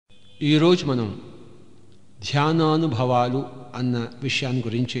ఈరోజు మనం ధ్యానానుభవాలు అన్న విషయాన్ని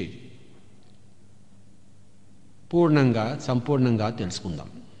గురించి సంపూర్ణంగా తెలుసుకుందాం.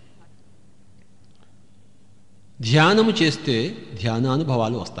 ధ్యానము చేస్తే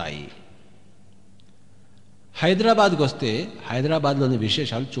ధ్యానానుభవాలు వస్తాయి. హైదరాబాద్కి వస్తే హైదరాబాద్లోని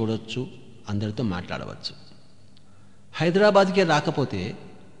విశేషాలు చూడవచ్చు, అందరితో మాట్లాడవచ్చు. హైదరాబాద్కే రాకపోతే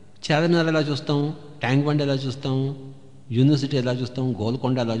చార్మినార్ ఎలా చూస్తాం, ట్యాంక్ బండ్ ఎలా చూస్తాం, యూనివర్సిటీ ఎలా చూస్తాం,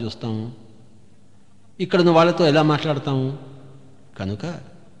 గోల్కొండ ఎలా చూస్తాం, ఇక్కడున్న వాళ్ళతో ఎలా మాట్లాడతాం? కనుక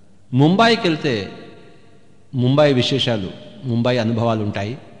ముంబైకి వెళ్తే ముంబై విశేషాలు, ముంబై అనుభవాలు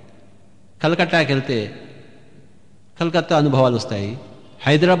ఉంటాయి. కలకత్తాకి వెళ్తే కలకత్తా అనుభవాలు వస్తాయి.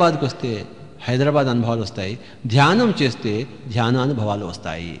 హైదరాబాద్కి వస్తే హైదరాబాద్ అనుభవాలు వస్తాయి. ధ్యానం చేస్తే ధ్యానానుభవాలు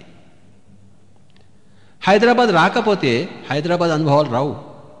వస్తాయి. హైదరాబాద్ రాకపోతే హైదరాబాద్ అనుభవాలు రావు.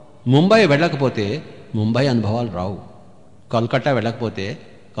 ముంబై వెళ్ళకపోతే ముంబై అనుభవాలు రావు. కోల్కతా వెళ్ళకపోతే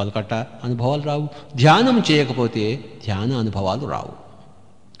కోల్కతా అనుభవాలు రావు. ధ్యానం చేయకపోతే ధ్యాన అనుభవాలు రావు.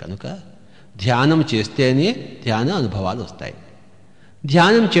 కనుక ధ్యానం చేస్తేనే ధ్యాన అనుభవాలు వస్తాయి.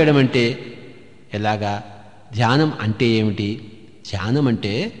 ధ్యానం చేయడం అంటే ఎలాగా? ధ్యానం అంటే ఏమిటి? ధ్యానం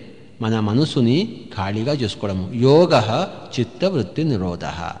అంటే మన మనసుని ఖాళీగా చేసుకోవడము. యోగ చిత్తవృత్తి నిరోధ.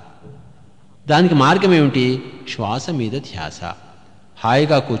 దానికి మార్గం ఏమిటి? శ్వాస మీద ధ్యాస.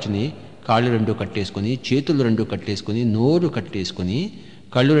 హాయిగా కూర్చుని కాళ్ళు రెండు కట్టేసుకుని, చేతులు రెండు కట్టేసుకుని, నోరు కట్టేసుకుని,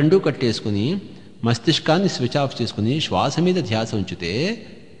 కళ్ళు రెండు కట్టేసుకుని, మస్తిష్కాన్ని స్విచ్ ఆఫ్ చేసుకుని శ్వాస మీద ధ్యాస ఉంచితే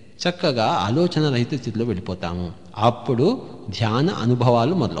చక్కగా ఆలోచన రహిత స్థితిలో వెళ్ళిపోతాము. అప్పుడు ధ్యాన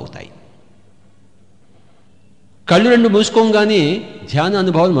అనుభవాలు మొదలవుతాయి. కళ్ళు రెండు మూసుకోగానే ధ్యాన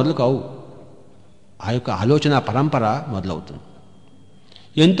అనుభవాలు మొదలు కావు. ఆ యొక్క ఆలోచన పరంపర మొదలవుతుంది.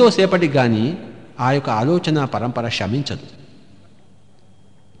 ఎంతోసేపటికి కానీ ఆ యొక్క ఆలోచన పరంపర శమించదు.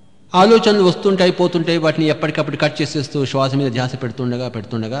 ఆలోచనలు వస్తుంటాయి, పోతుంటాయి. వాటిని ఎప్పటికప్పుడు కట్ చేసేస్తూ శ్వాస మీద ధ్యాస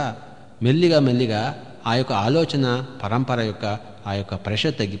పెడుతుండగా మెల్లిగా ఆ యొక్క ఆలోచన పరంపర యొక్క ఆ యొక్క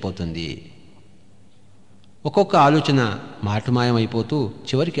ప్రెషర్ తగ్గిపోతుంది. ఒక్కొక్క ఆలోచన మాటుమాయమైపోతూ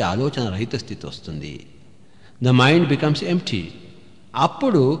చివరికి ఆలోచన రహిత స్థితి వస్తుంది. The mind becomes empty.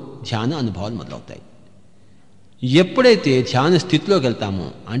 అప్పుడు ధ్యాన అనుభవాలు మొదలవుతాయి. ఎప్పుడైతే ధ్యాన స్థితిలోకి వెళ్తామో,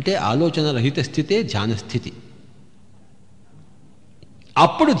 అంటే ఆలోచన రహిత స్థితే ధ్యాన స్థితి,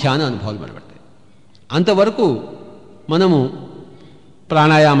 అప్పుడు ధ్యాన అనుభవాలు మొదలుపెడతాయి. అంతవరకు మనము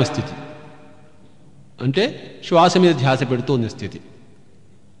ప్రాణాయామ స్థితి, అంటే శ్వాస మీద ధ్యాస పెడుతూ ఉన్న స్థితి.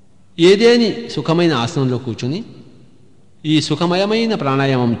 ఏదేని సుఖమైన ఆసనంలో కూర్చుని ఈ సుఖమయమైన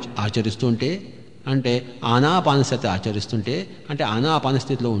ప్రాణాయామం ఆచరిస్తుంటే, అంటే ఆనాపానసతి ఆచరిస్తుంటే, అంటే ఆనాపాన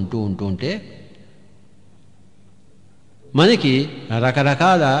స్థితిలో ఉంటే మనకి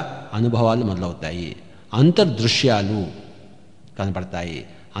రకరకాల అనుభవాలు మొదలవుతాయి. అంతర్దృశ్యాలు కనపడతాయి,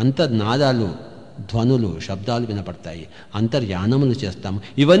 అంతర్నాదాలు, ధ్వనులు, శబ్దాలు వినపడతాయి, అంతర్యానములు చేస్తాము.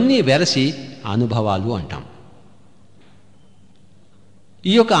 ఇవన్నీ వెరసి అనుభవాలు అంటాం.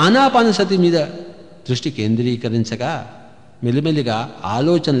 ఈ యొక్క ఆనాపానసతి మీద దృష్టి కేంద్రీకరించగా మెల్లిమెల్లిగా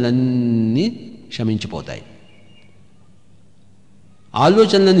ఆలోచనలన్నీ శమించిపోతాయి.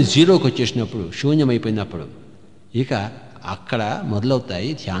 ఆలోచనలన్నీ జీరోకి వచ్చేసినప్పుడు, శూన్యమైపోయినప్పుడు ఇక అక్కడ మొదలవుతాయి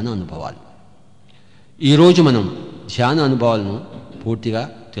ధ్యాన అనుభవాలు. ఈరోజు మనం ధ్యాన అనుభవాలను పూర్తిగా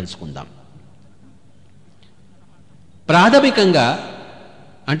తెలుసుకుందాం. ప్రాథమికంగా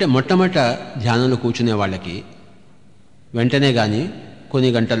అంటే మొట్టమొదట ధ్యానంలో కూర్చునే వాళ్ళకి వెంటనే కానీ, కొన్ని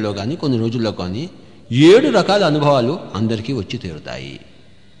గంటల్లో కానీ, కొన్ని రోజుల్లో కానీ 7 రకాల అనుభవాలు అందరికీ వచ్చి తీరుతాయి.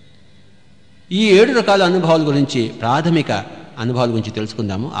 ఈ 7 రకాల అనుభవాల గురించి, ప్రాథమిక అనుభవాల గురించి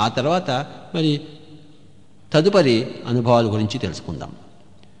తెలుసుకుందాము. ఆ తర్వాత మరి తదుపరి అనుభవాల గురించి తెలుసుకుందాం.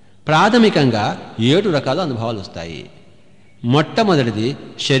 ప్రాథమికంగా 7 రకాల అనుభవాలు వస్తాయి. మొట్టమొదటిది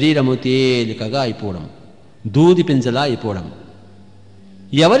శరీరము తేలికగా అయిపోవడం, దూది పింజలా అయిపోవడం.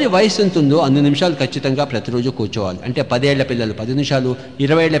 ఎవరి వయసు ఎంత ఉందో అన్ని నిమిషాలు ఖచ్చితంగా ప్రతిరోజు కూర్చోవాలి. అంటే 10 ఏళ్ల పిల్లలు 10 నిమిషాలు,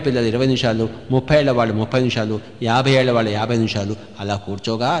 20 ఏళ్ల పిల్లలు 20 నిమిషాలు, 30 ఏళ్ల వాళ్ళు 30 నిమిషాలు, 50 ఏళ్ల వాళ్ళు 50 నిమిషాలు అలా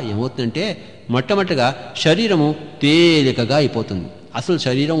కూర్చోగా ఏమవుతుందంటే మొట్టమొదటిగా శరీరము తేలికగా అయిపోతుంది. అసలు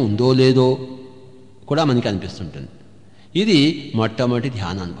శరీరం ఉందో లేదో కూడా మనకి అనిపిస్తుంటుంది. ఇది మొట్టమొదటి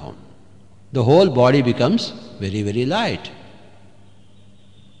ధ్యాన అనుభవం. The whole body becomes very very light.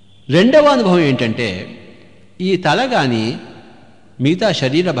 రెండవ అనుభవం ఏంటంటే ఈ తల కానీ మిగతా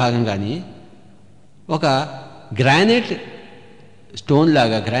శరీర భాగం కానీ ఒక గ్రానైట్ స్టోన్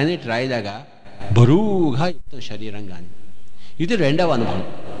లాగా, గ్రానైట్ రాయిలాగా బరువుగా శరీరం కానీ. ఇది రెండవ అనుభవం.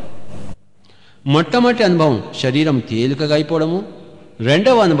 మొట్టమొదటి అనుభవం శరీరం తేలికగా అయిపోవడము,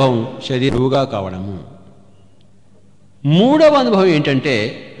 రెండవ అనుభవం శరీరుగా కావడము. మూడవ అనుభవం ఏంటంటే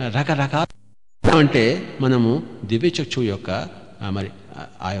రకరకాల, అంటే మనము దివ్యచక్షు యొక్క మరి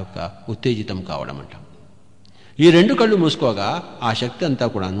ఆ యొక్క ఉత్తేజితం కావడం అంటాం. ఈ 2 కళ్ళు మూసుకోగా ఆ శక్తి అంతా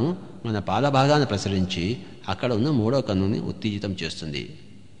కూడాను మన పాల భాగాన్ని ప్రసరించి అక్కడ ఉన్న మూడవ కన్నుని ఉత్తేజితం చేస్తుంది.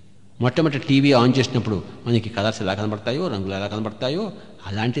 మొట్టమొదటి టీవీ ఆన్ చేసినప్పుడు మనకి కలర్స్ ఎలా కనబడతాయో, రంగులు ఎలా కనబడతాయో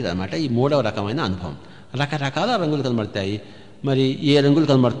అలాంటిది అనమాట ఈ మూడవ రకమైన అనుభవం. రకరకాల రంగులు కనబడతాయి. మరి ఏ రంగులు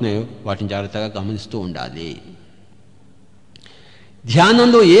కనబడుతున్నాయో వాటిని జాగ్రత్తగా గమనిస్తూ ఉండాలి.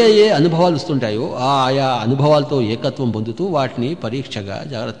 ధ్యానంలో ఏ ఏ అనుభవాలు వస్తుంటాయో ఆయా అనుభవాలతో ఏకత్వం పొందుతూ వాటిని పరీక్షగా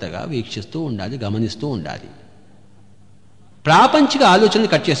జాగ్రత్తగా వీక్షిస్తూ ఉండాలి, గమనిస్తూ ఉండాలి. ప్రాపంచిక ఆలోచనలు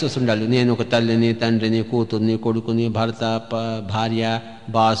కట్ చేసేస్తుండాలి. నేను ఒక తల్లిని, తండ్రిని, కూతుర్ని, కొడుకుని, భర్త, భార్య,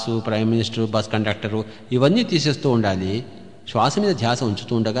 boss, prime minister, bus conductor ఇవన్నీ తీసేస్తూ ఉండాలి. శ్వాస మీద ధ్యాస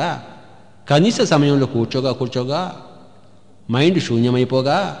ఉంచుతూ ఉండగా కనీస సమయంలో కూర్చోగా మైండ్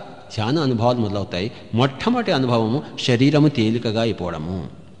శూన్యమైపోగా ధ్యాన అనుభవాలు మొదలవుతాయి. మొట్టమొదటి అనుభవము శరీరము తేలికగా అయిపోవడము,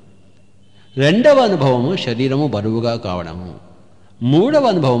 రెండవ అనుభవము శరీరము బరువుగా కావడము, మూడవ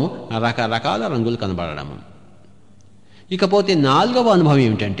అనుభవము రకరకాల రంగులు కనబడడము. ఇకపోతే నాలుగవ అనుభవం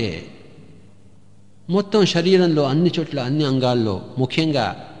ఏమిటంటే మొత్తం శరీరంలో అన్ని చోట్ల అన్ని అంగాల్లో ముఖ్యంగా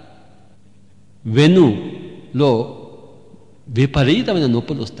వెన్నులో విపరీతమైన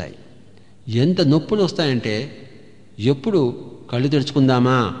నొప్పులు వస్తాయి. ఎంత నొప్పులు వస్తాయంటే ఎప్పుడు కళ్ళు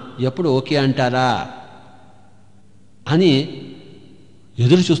తెరుచుకుందామా, ఎప్పుడు ఓకే అంటారా అని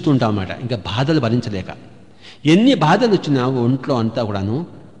ఎదురు చూస్తుంటాం అన్నమాట. ఇంకా బాధలు భరించలేక ఎన్ని బాధలు వచ్చినా ఒంట్లో అంతా కూడాను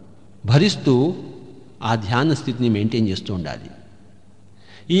భరిస్తూ ఆ ధ్యాన స్థితిని మెయింటైన్ చేస్తూ ఉండాలి.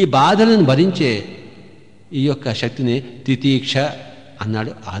 ఈ బాధలను భరించే ఈ యొక్క శక్తిని తితీక్ష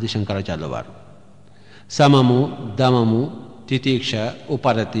అన్నాడు ఆదిశంకరాచార్యుల వారు. సమము, దమము, తితీక్ష,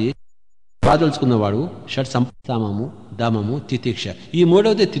 ఉపరతి బాధలుచుకున్నవాడు సమము, దమము, తితీక్ష. ఈ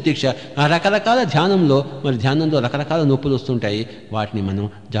మూడవది తితీక్ష. ఆ రకరకాల ధ్యానంలో ధ్యానంలో రకరకాల నొప్పులు వస్తుంటాయి. వాటిని మనం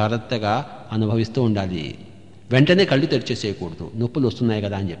జాగ్రత్తగా అనుభవిస్తూ ఉండాలి. వెంటనే కళ్ళు తెరిచేసేయకూడదు, నొప్పులు వస్తున్నాయి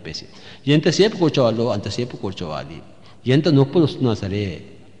కదా అని చెప్పేసి. ఎంతసేపు కూర్చోవాలో అంతసేపు కూర్చోవాలి. ఎంత నొప్పులు వస్తున్నా సరే,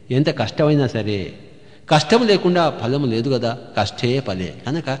 ఎంత కష్టమైనా సరే, కష్టం లేకుండా ఫలము లేదు కదా, కష్టే ఫలే.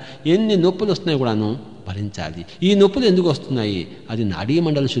 కనుక ఎన్ని నొప్పులు వస్తున్నాయి కూడాను భరించాలి. ఈ నొప్పులు ఎందుకు వస్తున్నాయి? అది నాడీ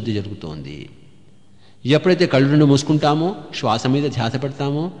మండల శుద్ధి జరుగుతోంది. ఎప్పుడైతే కళ్ళు రెండు మూసుకుంటామో, శ్వాస మీద ధ్యాస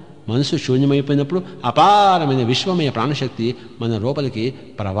పెడతామో, మనసు శూన్యమైపోయినప్పుడు అపారమైన విశ్వమయ ప్రాణశక్తి మన లోపలికి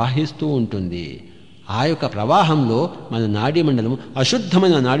ప్రవాహిస్తూ ఉంటుంది. ఆ యొక్క ప్రవాహంలో మన నాడీ మండలము,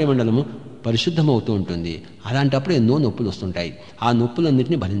 అశుద్ధమైన నాడీ మండలము పరిశుద్ధమవుతూ ఉంటుంది. అలాంటప్పుడు ఎన్నో నొప్పులు వస్తుంటాయి. ఆ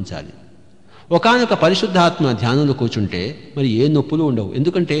నొప్పులన్నింటినీ భరించాలి. ఒకానొక పరిశుద్ధాత్మ ధ్యానంలో కూర్చుంటే మరి ఏ నొప్పులు ఉండవు.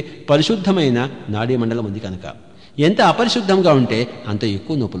 ఎందుకంటే పరిశుద్ధమైన నాడీ మండలం ఉంది కనుక. ఎంత అపరిశుద్ధంగా ఉంటే అంత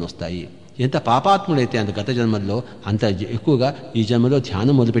ఎక్కువ నొప్పులు వస్తాయి. ఎంత పాపాత్ముడైతే అంత గత జన్మల్లో అంత ఎక్కువగా ఈ జన్మలో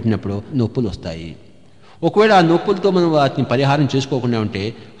ధ్యానం మొదలుపెట్టినప్పుడు నొప్పులు వస్తాయి. ఒకవేళ ఆ నొప్పులతో మనం వాటిని పరిహారం చేసుకోకుండా ఉంటే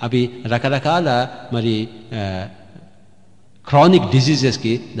అవి రకరకాల క్రానిక్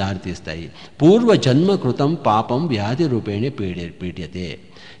డిసీజెస్కి దారితీస్తాయి. పూర్వజన్మ కృతం పాపం వ్యాధి రూపేణే పీడ్యతే.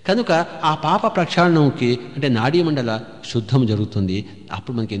 కనుక ఆ పాప ప్రక్షాళనంకి అంటే నాడీ మండల శుద్ధం జరుగుతుంది.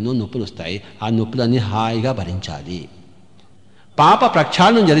 అప్పుడు మనకి ఎన్నో నొప్పులు వస్తాయి. ఆ నొప్పులన్నీ హాయిగా భరించాలి. పాప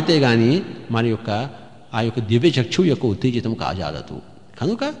ప్రక్షాళనం జరిగితే కానీ మన యొక్క ఆ యొక్క దివ్య చక్షు యొక్క ఉత్తేజితం కాజాలదు.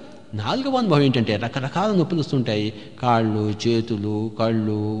 కనుక నాలుగవ అనుభవం ఏంటంటే రకరకాల నొప్పులు వస్తుంటాయి. కాళ్ళు, చేతులు,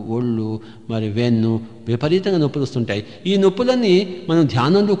 కళ్ళు, ఒళ్ళు, వెన్ను విపరీతంగా నొప్పులు వస్తుంటాయి. ఈ నొప్పులన్నీ మనం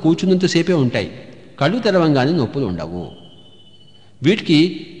ధ్యానంలో కూర్చున్నంతసేపే ఉంటాయి. కళ్ళు తెరవంగానే నొప్పులు ఉండవు. వీటికి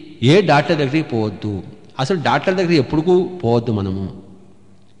ఏ డాక్టర్ దగ్గరికి పోవద్దు. అసలు డాక్టర్ దగ్గరికి ఎప్పుడు పోవద్దు. మనము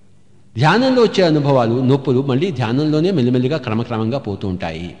ధ్యానంలో వచ్చే అనుభవాలు, నొప్పులు మళ్ళీ ధ్యానంలోనే మెల్లిమెల్లిగా క్రమక్రమంగా పోతూ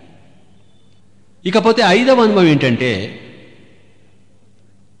ఉంటాయి. ఇకపోతే ఐదవ అనుభవం ఏంటంటే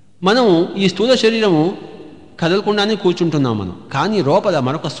మనం ఈ స్థూల శరీరము కదలకుండానే కూర్చుంటున్నాం మనం. కానీ లోపల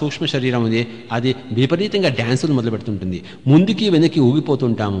మరొక సూక్ష్మ శరీరం ఉంది. అది విపరీతంగా డ్యాన్సులు మొదలు పెడుతుంటుంది. ముందుకి వెనక్కి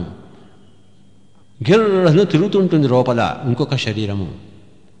ఊగిపోతుంటాము. గిర్రను తిరుగుతుంటుంది లోపల ఇంకొక శరీరము.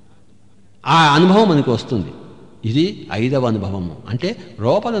 ఆ అనుభవం మనకు వస్తుంది. ఇది ఐదవ అనుభవము. అంటే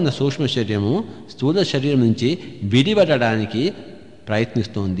లోపల ఉన్న సూక్ష్మ శరీరము స్థూల శరీరం నుంచి విడిపడడానికి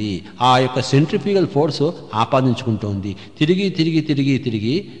ప్రయత్నిస్తోంది. ఆ యొక్క సెంట్రిఫ్యూగల్ ఫోర్స్ ఆపాదించుకుంటోంది. తిరిగి తిరిగి తిరిగి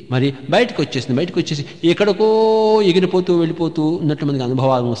తిరిగి బయటకు వచ్చేసి ఎక్కడికో ఎగిరిపోతూ వెళ్ళిపోతూ ఉన్నట్టు మనకి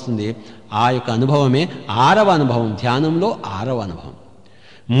అనుభవం వస్తుంది. ఆ యొక్క అనుభవమే ఆరవ అనుభవం. ధ్యానంలో ఆరవ అనుభవం.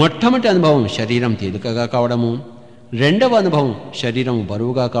 మొట్టమొదటి అనుభవం శరీరం తేలికగా కావడము, రెండవ అనుభవం శరీరం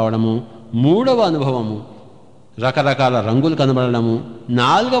బరువుగా కావడము, మూడవ అనుభవము రకరకాల రంగులు కనబడము,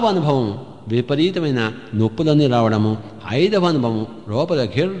 నాలుగవ అనుభవం విపరీతమైన నొప్పులన్నీ రావడము, ఐదవ అనుభవం లోపల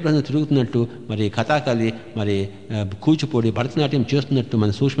గిర్రను తిరుగుతున్నట్టు కథాకళి కూచిపూడి భరతనాట్యం చేస్తున్నట్టు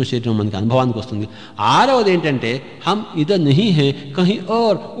మన సూక్ష్మ శరీరం మనకి అనుభవానికి వస్తుంది. ఆరవది ఏంటంటే హమ్ ఇదర్ నహీ హై కहीं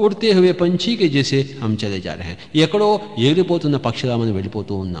और उड़ते हुए पंछी के जैसे हम चले जा रहे हैं. ఎక్కడో ఎగిరిపోతున్న పక్షిలా మనం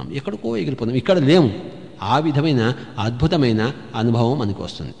వెళ్ళిపోతూ ఉన్నాం. ఎక్కడికో ఎగిరిపోతున్నాం, ఇక్కడ లేము. ఆ విధమైన అద్భుతమైన అనుభవం మనకు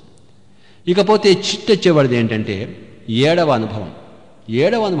వస్తుంది. ఇకపోతే చిట్టొచ్చేవాడిది ఏంటంటే ఏడవ అనుభవం.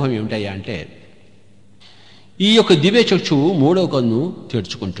 ఏడవ అనుభవం ఏమిటయ్యా అంటే ఈ యొక్క దివ్య చక్షువు మూడవ కన్ను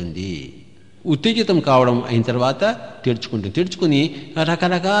తెరుచుకుంటుంది. ఉత్తేజితం కావడం అయిన తర్వాత తెరుచుకుని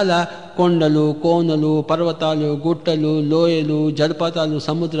రకరకాల కొండలు, కోనలు, పర్వతాలు, గుట్టలు, లోయలు, జలపాతాలు,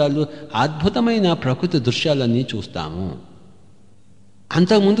 సముద్రాలు, అద్భుతమైన ప్రకృతి దృశ్యాలన్నీ చూస్తాము.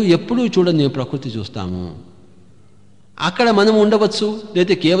 అంతకుముందు ఎప్పుడూ చూడని ప్రకృతి చూస్తాము. అక్కడ మనం ఉండవచ్చు,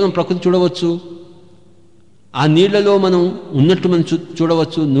 లేదా కేవలం ప్రకృతి చూడవచ్చు. ఆ నీళ్లలో మనం ఉన్నట్టు మనం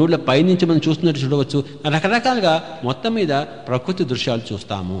చూడవచ్చు, నీళ్ల పైనుంచి మనం చూస్తున్నట్టు చూడవచ్చు. రకరకాలుగా మొత్తం మీద ప్రకృతి దృశ్యాలు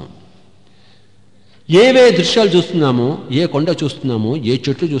చూస్తాము. ఏవే దృశ్యాలు చూస్తున్నామో, ఏ కొండ చూస్తున్నామో, ఏ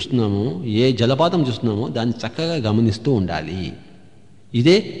చెట్లు చూస్తున్నామో, ఏ జలపాతం చూస్తున్నామో దాన్ని చక్కగా గమనిస్తూ ఉండాలి.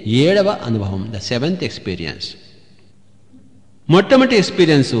 ఇదే ఏడవ అనుభవం, ద సెవెంత్ ఎక్స్పీరియన్స్. మొట్టమొదటి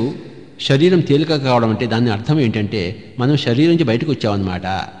ఎక్స్పీరియన్సు శరీరం తేలిక కావడం. అంటే దాని అర్థం ఏంటంటే మనం శరీరం నుంచి బయటకు వచ్చామన్నమాట.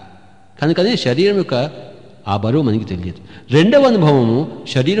 కనుకనే శరీరం యొక్క ఆ బరువు మనకి తెలియదు. రెండవ అనుభవము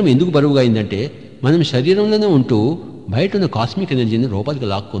శరీరం ఎందుకు బరువుగా అయిందంటే మనం శరీరంలోనే ఉంటూ బయట ఉన్న కాస్మిక్ ఎనర్జీని లోపలికి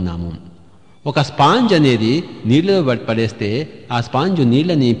లాక్కున్నాము. ఒక స్పాంజ్ అనేది నీళ్ళలో పడేస్తే ఆ స్పాంజ్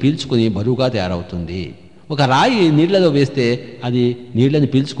నీళ్ళని పీల్చుకుని బరువుగా తయారవుతుంది. ఒక రాయి నీళ్లలో వేస్తే అది నీళ్ళని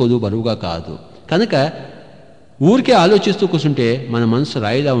పీల్చుకోదు, బరువుగా కాదు. కనుక ఊరికే ఆలోచిస్తూ కూర్చుంటే మన మనసు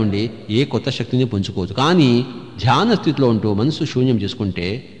రాయిలా ఉండి ఏ కొత్త శక్తిని పుంజుకోవచ్చు. కానీ ధ్యాన స్థితిలో ఉంటూ మనసు శూన్యం చేసుకుంటే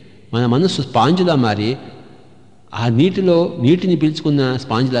మన మనస్సు స్పాంజ్లా మారి ఆ నీటిని పీల్చుకున్న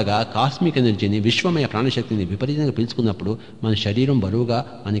స్పాంజ్లాగా కాస్మిక్ ఎనర్జీని, విశ్వమయ ప్రాణశక్తిని విపరీతంగా పీల్చుకున్నప్పుడు మన శరీరం బరువుగా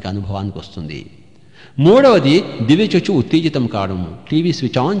మనకి అనుభవానికి వస్తుంది. మూడవది దివ్యచక్షు ఉత్తేజితం కావడం. టీవీ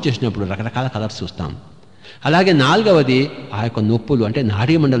స్విచ్ ఆన్ చేసినప్పుడు రకరకాల కలర్స్ చూస్తాం. అలాగే నాలుగవది ఆ యొక్క నొప్పులు, అంటే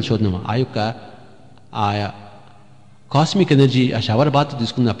నాడీ మండల శోధనం. ఆ కాస్మిక్ ఎనర్జీ ఆ షవర్ బాత్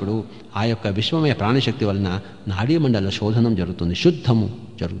తీసుకున్నప్పుడు ఆ యొక్క విశ్వమయ ప్రాణశక్తి వలన నాడీ మండల శోధనం జరుగుతుంది, శుద్ధము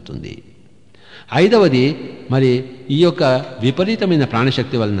జరుగుతుంది. ఐదవది మరి ఈ యొక్క విపరీతమైన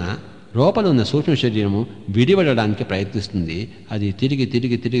ప్రాణశక్తి వలన లోపల ఉన్న సూక్ష్మ శరీరము విడిపడడానికి ప్రయత్నిస్తుంది. అది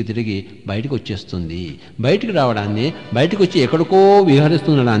తిరిగి బయటకు వచ్చేస్తుంది. బయటికి రావడాన్ని, బయటకు వచ్చి ఎక్కడికో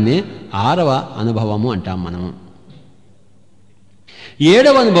విహరిస్తుండడాన్ని ఆరవ అనుభవము అంటాం మనము.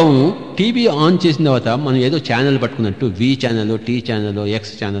 ఏడవ అనుభవము టీవీ ఆన్ చేసిన తర్వాత మనం ఏదో ఛానల్ పట్టుకున్నట్టు, V channel, T channel,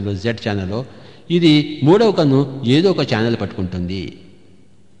 X channel, Z channel, ఇది మూడవ కన్ను ఏదో ఒక ఛానల్ పట్టుకుంటుంది.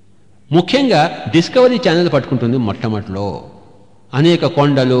 ముఖ్యంగా డిస్కవరీ ఛానల్ పట్టుకుంటుంది. మొట్టమొదటిలో అనేక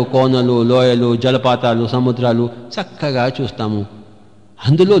కొండలు, కోనలు, లోయలు, జలపాతాలు, సముద్రాలు చక్కగా చూస్తాము.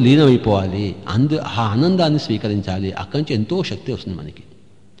 అందులో లీనమైపోవాలి, ఆ ఆనందాన్ని స్వీకరించాలి. అక్కడి నుంచి ఎంతో శక్తి వస్తుంది మనకి.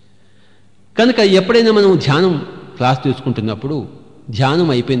 కనుక ఎప్పుడైనా మనం ధ్యానం క్లాస్ తీసుకుంటున్నప్పుడు ధ్యానం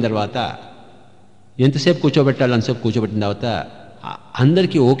అయిపోయిన తర్వాత ఎంతసేపు కూర్చోబెట్టాలి అంతసేపు కూర్చోబెట్టిన తర్వాత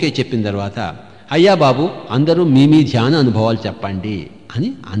అందరికీ ఓకే చెప్పిన తర్వాత, అయ్యా బాబు అందరూ మీ ధ్యాన అనుభవాలు చెప్పండి అని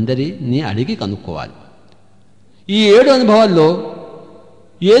అందరినీ అడిగి కనుక్కోవాలి. ఈ 7 అనుభవాల్లో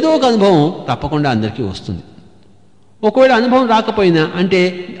ఏదో ఒక అనుభవం తప్పకుండా అందరికీ వస్తుంది. ఒకవేళ అనుభవం రాకపోయినా అంటే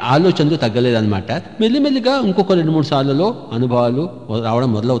ఆలోచనలు తగ్గలేదన్నమాట. మెల్లిమెల్లిగా ఇంకొక 2-3 సార్లలో అనుభవాలు రావడం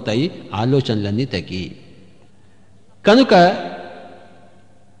మొదలవుతాయి, ఆలోచనలన్నీ తగ్గి. కనుక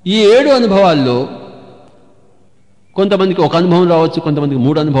ఈ 7 అనుభవాల్లో కొంతమందికి ఒక అనుభవం రావచ్చు, కొంతమందికి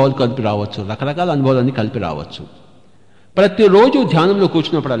 3 అనుభవాలు కలిపి రావచ్చు, రకరకాల అనుభవాలన్నీ కలిపి రావచ్చు. ప్రతిరోజు ధ్యానంలో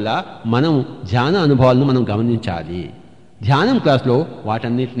కూర్చున్నప్పుడల్లా మనం ధ్యాన అనుభవాలను మనం గమనించాలి. ధ్యానం క్లాస్లో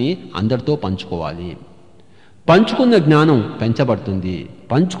వాటన్నిటినీ అందరితో పంచుకోవాలి. పంచుకున్న జ్ఞానం పెంచబడుతుంది,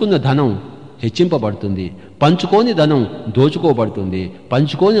 పంచుకున్న ధనం హెచ్చింపబడుతుంది, పంచుకోని ధనం దోచుకోబడుతుంది,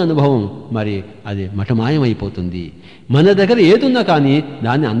 పంచుకోని అనుభవం మరి అది మఠమాయమైపోతుంది. మన దగ్గర ఏదున్నా కానీ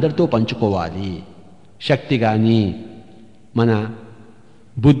దాన్ని అందరితో పంచుకోవాలి. శక్తి కానీ, మన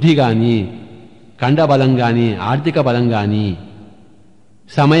బుద్ధి కానీ, కండబలం కానీ, ఆర్థిక బలం కానీ,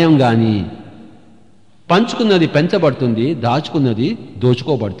 సమయం కానీ, పంచుకున్నది పెంచబడుతుంది, దాచుకున్నది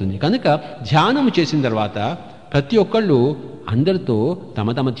దోచుకోబడుతుంది. కనుక ధ్యానం చేసిన తర్వాత ప్రతి ఒక్కళ్ళు అందరితో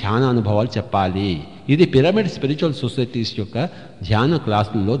తమ తమ ధ్యాన అనుభవాలు చెప్పాలి. ఇది పిరమిడ్ స్పిరిచువల్ సొసైటీస్ యొక్క ధ్యాన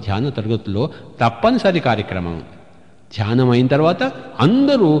క్లాసుల్లో, ధ్యాన తరగతుల్లో తప్పనిసరి కార్యక్రమం. ధ్యానం అయిన తర్వాత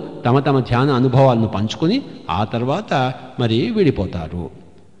అందరూ తమ తమ ధ్యాన అనుభవాలను పంచుకొని ఆ తర్వాత మరి విడిపోతారు.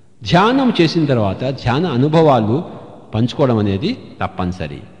 ధ్యానం చేసిన తర్వాత ధ్యాన అనుభవాలు పంచుకోవడం అనేది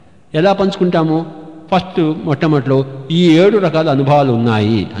తప్పనిసరి. ఎలా పంచుకుంటాము? ఫస్ట్ మొట్టమొదటిలో ఈ 7 రకాల అనుభవాలు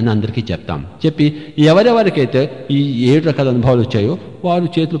ఉన్నాయి అని అందరికీ చెప్తాం. చెప్పి ఎవరెవరికైతే ఈ 7 రకాల అనుభవాలు వచ్చాయో వారు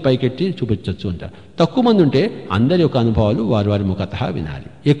చేతులు పైకెట్టి చూపించవచ్చు అంటారు. తక్కువ మంది ఉంటే అందరి యొక్క అనుభవాలు వారి ముఖతః వినాలి.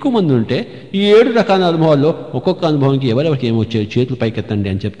 ఎక్కువ మంది ఉంటే ఈ 7 రకాల అనుభవాల్లో ఒక్కొక్క అనుభవానికి ఎవరెవరికి ఏమొచ్చాయో చేతులు పైకెత్తండి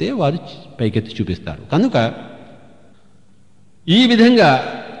అని చెప్తే వారు పైకెత్తి చూపిస్తారు. కనుక ఈ విధంగా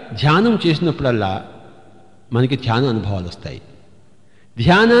ధ్యానం చేసినప్పుడల్లా మనకి ధ్యాన అనుభవాలు వస్తాయి.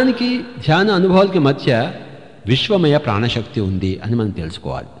 ధ్యానానికి ధ్యాన అనుభవాలకి మధ్య విశ్వమయ ప్రాణశక్తి ఉంది అని మనం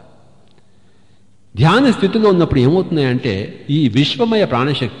తెలుసుకోవాలి. ధ్యాన స్థితిలో ఉన్నప్పుడు ఏమవుతున్నాయంటే ఈ విశ్వమయ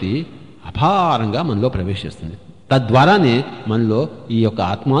ప్రాణశక్తి అపారంగా మనలో ప్రవేశిస్తుంది. తద్వారానే మనలో ఈ యొక్క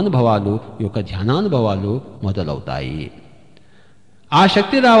ఆత్మానుభవాలు, ఈ యొక్క ధ్యానానుభవాలు మొదలవుతాయి. ఆ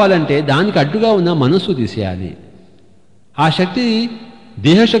శక్తి రావాలంటే దానికి అడ్డుగా ఉన్న మనస్సు తీసేయాలి. ఆ శక్తి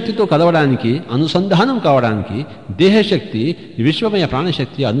దేహశక్తితో కలవడానికి, అనుసంధానం కావడానికి, దేహశక్తి విశ్వమయ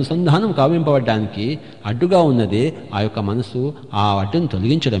ప్రాణశక్తి అనుసంధానం కావింపబడడానికి అడ్డుగా ఉన్నదే ఆ యొక్క మనస్సు. ఆ అడ్డును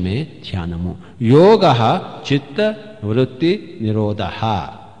తొలగించడమే ధ్యానము. యోగ చిత్త వృత్తి నిరోధ.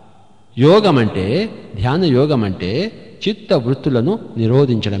 యోగం అంటే, ధ్యాన యోగం అంటే చిత్త వృత్తులను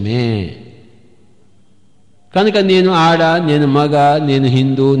నిరోధించడమే. కనుక నేను ఆడ, నేను మగ, నేను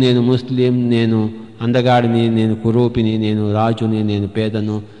హిందూ, నేను ముస్లిం, నేను అందగాడిని, నేను కురూపిని, నేను రాజుని, నేను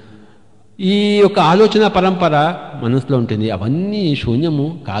పేదను, ఈ యొక్క ఆలోచన పరంపర మనసులో ఉంటుంది. అవన్నీ శూన్యము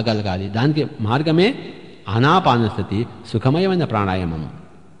కాగలగాలి. దానికి మార్గమే ఆనాపానసతి, సుఖమయమైన ప్రాణాయామం.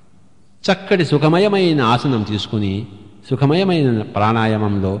 చక్కటి సుఖమయమైన ఆసనం తీసుకుని సుఖమయమైన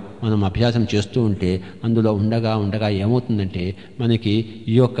ప్రాణాయామంలో మనం అభ్యాసం చేస్తూ ఉంటే అందులో ఉండగా ఉండగా ఏమవుతుందంటే మనకి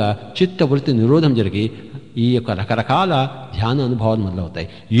ఈ యొక్క చిత్తవృత్తి నిరోధం జరిగి ఈ యొక్క రకరకాల ధ్యాన అనుభవాలు మొదలవుతాయి.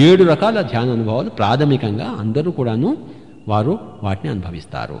 7 రకాల ధ్యాన అనుభవాలు ప్రాథమికంగా అందరూ కూడాను వారు వాటిని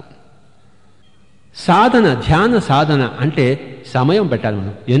అనుభవిస్తారు. సాధన, ధ్యాన సాధన అంటే సమయం పెట్టాలి.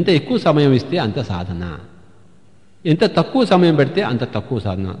 మనం ఎంత ఎక్కువ సమయం ఇస్తే అంత సాధన, ఎంత తక్కువ సమయం పెడితే అంత తక్కువ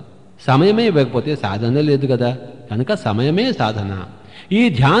సాధన. సమయమే ఇవ్వకపోతే సాధన లేదు కదా. కనుక సమయమే సాధన. ఈ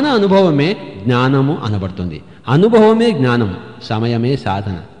ధ్యాన అనుభవమే జ్ఞానము అనబడుతుంది. అనుభవమే జ్ఞానం, సమయమే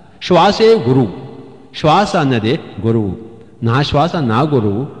సాధన. శ్వాసే గురువు. శ్వాస అన్నదే గురువు. నా శ్వాస నా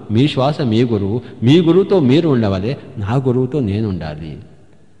గురువు, మీ శ్వాస మీ గురువు. మీ గురువుతో మీరు ఉండవాలి, నా గురువుతో నేను ఉండాలి.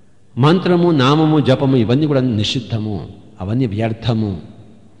 మంత్రము, నామము, జపము ఇవన్నీ కూడా నిషిద్ధము, అవన్నీ వ్యర్థము.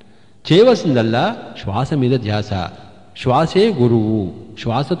 చేయవలసిందల్లా శ్వాస మీద ధ్యాస. శ్వాసే గురువు.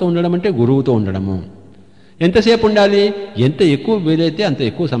 శ్వాసతో ఉండడం అంటే గురువుతో ఉండడము. ఎంతసేపు ఉండాలి? ఎంత ఎక్కువ వీలైతే అంత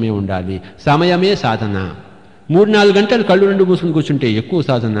ఎక్కువ సమయం ఉండాలి. సమయమే సాధన. 3-4 గంటలు కళ్ళు 2 మూసుకుని కూర్చుంటే ఎక్కువ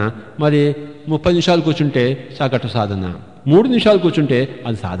సాధన. మరి 30 నిమిషాలు కూర్చుంటే సగటు సాధన. 3 నిమిషాలు కూర్చుంటే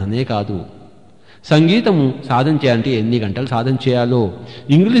అది సాధనే కాదు. సంగీతము సాధన చేయాలంటే ఎన్ని గంటలు సాధన చేయాలో,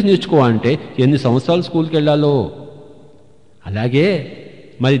 ఇంగ్లీష్ నేర్చుకోవాలంటే ఎన్ని సంవత్సరాలు స్కూల్కి వెళ్ళాలో, అలాగే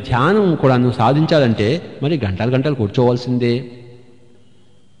మరి ధ్యానం కూడా సాధించాలంటే మరి గంటలు గంటలు కూర్చోవలసిందే.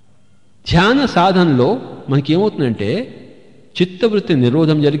 ధ్యాన సాధనలో మనకేమవుతుందంటే చిత్తవృత్తి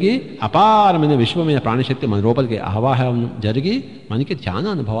నిరోధం జరిగి అపారమైన విశ్వమైన ప్రాణశక్తి మన లోపలికి ఆవాహనం జరిగి మనకి ధ్యాన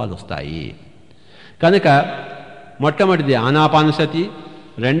అనుభవాలు వస్తాయి. కనుక మొట్టమొదటిది ఆనాపానసతి,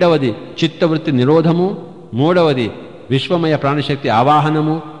 రెండవది చిత్తవృత్తి నిరోధము, మూడవది విశ్వమయ ప్రాణశక్తి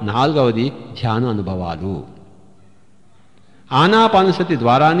ఆవాహనము, నాలుగవది ధ్యాన అనుభవాలు. ఆనాపానసతి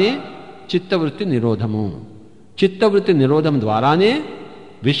ద్వారానే చిత్తవృత్తి నిరోధము, చిత్తవృత్తి నిరోధం ద్వారానే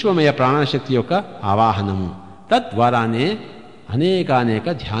విశ్వమయ ప్రాణశక్తి యొక్క ఆవాహనము, తద్వారానే అనేకానేక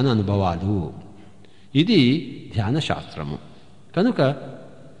ధ్యాన అనుభవాలు. ఇది ధ్యాన శాస్త్రము. కనుక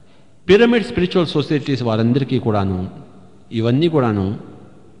పిరమిడ్ స్పిరిచువల్ సొసైటీస్ వారందరికీ కూడాను ఇవన్నీ కూడాను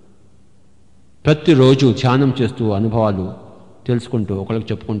ప్రతిరోజు ధ్యానం చేస్తూ అనుభవాలు తెలుసుకుంటూ ఒకరికి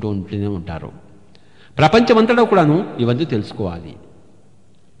చెప్పుకుంటూ ఉంటూనే ఉంటారు. ప్రపంచమంతటా కూడాను ఇవన్నీ తెలుసుకోవాలి.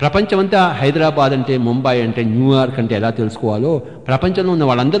 ప్రపంచమంతా హైదరాబాద్ అంటే, ముంబై అంటే, న్యూయార్క్ అంటే ఎలా తెలుసుకోవాలో ప్రపంచంలో ఉన్న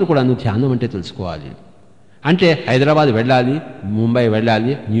వాళ్ళందరూ కూడాను ధ్యానం అంటే తెలుసుకోవాలి. అంటే హైదరాబాద్ వెళ్ళాలి, ముంబై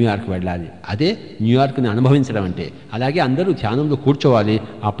వెళ్ళాలి, న్యూయార్క్ వెళ్ళాలి. అదే న్యూయార్క్ని అనుభవించడం అంటే. అలాగే అందరూ ధ్యానంలో కూర్చోవాలి,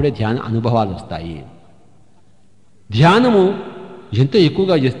 అప్పుడే ధ్యాన అనుభవాలు వస్తాయి. ధ్యానము ఎంత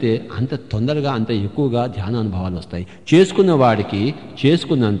ఎక్కువగా చేస్తే అంత తొందరగా అంత ఎక్కువగా ధ్యాన అనుభవాలు వస్తాయి. చేసుకున్న వాడికి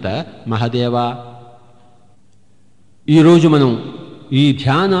చేసుకున్నంత మహదేవా. ఈరోజు మనం ఈ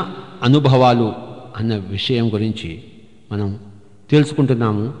ధ్యాన అనుభవాలు అన్న విషయం గురించి మనం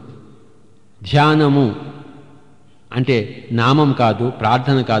తెలుసుకుంటున్నాము. ధ్యానము అంటే నామం కాదు,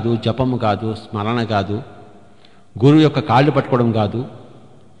 ప్రార్థన కాదు, జపము కాదు, స్మరణ కాదు, గురువు యొక్క కాళ్ళు పట్టుకోవడం కాదు,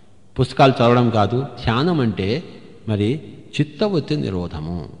 పుస్తకాలు చదవడం కాదు. ధ్యానం అంటే మరి చిత్తవృత్తి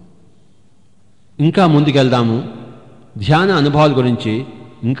నిరోధము. ఇంకా ముందుకెళ్దాము. ధ్యాన అనుభవాల గురించి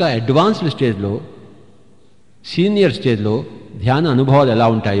ఇంకా అడ్వాన్స్డ్ స్టేజ్లో, సీనియర్ స్టేజ్లో ధ్యాన అనుభవాలు ఎలా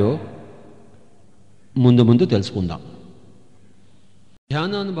ఉంటాయో ముందు ముందు తెలుసుకుందాం.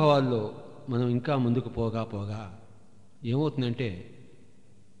 ధ్యాన అనుభవాల్లో మనం ఇంకా ముందుకు పోగా పోగా ఏమవుతుందంటే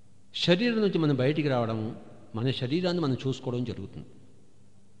శరీరం నుంచి మనం బయటికి రావడము, మన శరీరాన్ని మనం చూసుకోవడం జరుగుతుంది.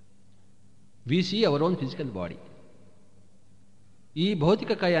 We see our own physical body. ఈ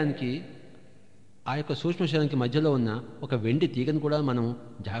భౌతిక కాయానికి ఆ యొక్క సూక్ష్మ శరీరానికి మధ్యలో ఉన్న ఒక వెండి తీగను కూడా మనం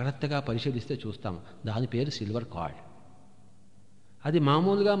జాగ్రత్తగా పరిశీలిస్తే చూస్తాం. దాని పేరు సిల్వర్ కార్డ్. అది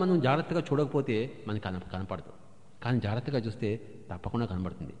మామూలుగా మనం జాగ్రత్తగా చూడకపోతే మనకి కనపడదు. కానీ జాగ్రత్తగా చూస్తే తప్పకుండా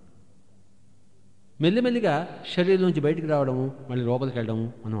కనబడుతుంది. మెల్లిమెల్లిగా శరీరం నుంచి బయటికి రావడము, మళ్ళీ లోపలికి వెళ్ళడము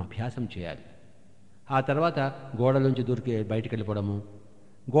మనం అభ్యాసం చేయాలి. ఆ తర్వాత గోడలోంచి దూరికి బయటికి వెళ్ళిపోవడము.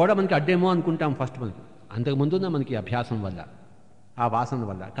 గోడ మనకి అడ్డేమో అనుకుంటాం ఫస్ట్ మనకి, అంతకుముందున్న మనకి అభ్యాసం వల్ల, ఆ వాసన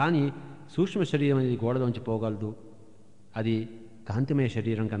వల్ల. కానీ సూక్ష్మ శరీరం అనేది గోడలోంచి పోగలదు. అది కాంతిమయ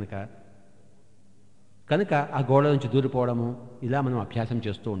శరీరం కనుక ఆ గోడ నుంచి దూరిపోవడము, ఇలా మనం అభ్యాసం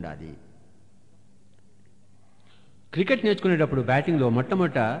చేస్తూ ఉండాలి. క్రికెట్ నేర్చుకునేటప్పుడు బ్యాటింగ్లో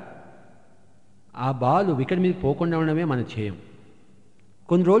మొట్టమొదట ఆ బాల్ వికెట్ మీద పోకుండా ఉండడమే మన ధ్యేయం.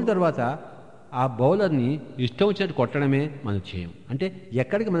 కొన్ని రోజుల తర్వాత ఆ బౌలర్ని ఇష్టం వచ్చినట్టు కొట్టడమే మన ధ్యేయం. అంటే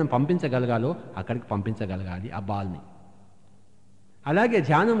ఎక్కడికి మనం పంపించగలగాలో అక్కడికి పంపించగలగాలి ఆ బాల్ని. అలాగే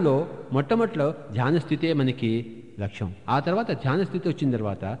ధ్యానంలో మొట్టమొదటిలో ధ్యాన స్థితే మనకి లక్ష్యం. ఆ తర్వాత ధ్యాన స్థితి వచ్చిన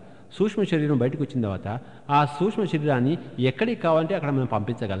తర్వాత సూక్ష్మ శరీరం బయటకు వచ్చిన తర్వాత ఆ సూక్ష్మ శరీరాన్ని ఎక్కడికి కావాలంటే అక్కడ మనం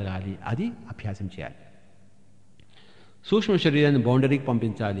పంపించగలగాలి. అది అభ్యాసం చేయాలి. సూక్ష్మ శరీరాన్ని బౌండరీకి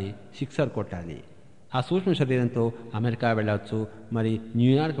పంపించాలి, సిక్సర్ కొట్టాలి. ఆ సూక్ష్మ శరీరంతో అమెరికా వెళ్ళవచ్చు, మరి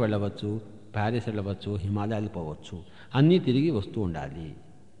న్యూయార్క్ వెళ్ళవచ్చు, ప్యారిస్ వెళ్ళవచ్చు, హిమాలయాలు పోవచ్చు, అన్నీ తిరిగి వస్తూ ఉండాలి.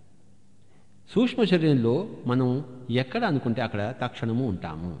 సూక్ష్మ శరీరంలో మనం ఎక్కడ అనుకుంటే అక్కడ తక్షణము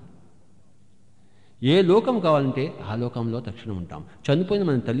ఉంటాము. ఏ లోకం కావాలంటే ఆ లోకంలో తక్షణం ఉంటాం. చనిపోయిన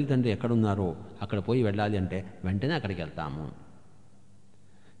మన తల్లిదండ్రులు ఎక్కడున్నారో అక్కడ పోయి వెళ్ళాలి అంటే వెంటనే అక్కడికి వెళ్తాము.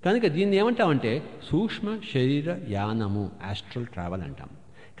 కనుక దీన్ని ఏమంటామంటే సూక్ష్మ శరీర యానము, ఆస్ట్రల్ ట్రావెల్ అంటాం.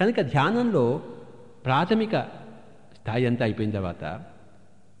 కనుక ధ్యానంలో ప్రాథమిక స్థాయి అంతా అయిపోయిన తర్వాత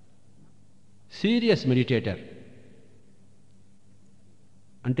సీరియస్ మెడిటేటర్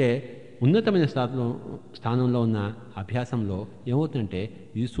అంటే ఉన్నతమైన స్థానంలో ఉన్న అభ్యాసంలో ఏమవుతుందంటే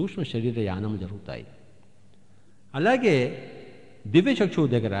ఈ సూక్ష్మ శరీర యానం జరుగుతాయి. అలాగే దివ్యచక్షువు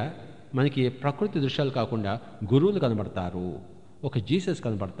దగ్గర మనకి ప్రకృతి దృశ్యాలు కాకుండా గురువులు కనబడతారు. ఒక జీసస్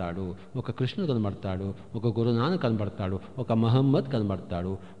కనబడతాడు, ఒక కృష్ణుడు కనబడతాడు, ఒక గురునానక్ కనబడతాడు, ఒక మహమ్మద్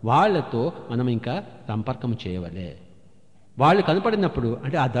కనబడతాడు. వాళ్ళతో మనం ఇంకా సంపర్కం చేయవలే. వాళ్ళు కనపడినప్పుడు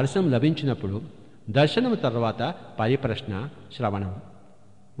అంటే ఆ దర్శనం లభించినప్పుడు, దర్శనం తర్వాత పరిప్రశ్న, శ్రవణం.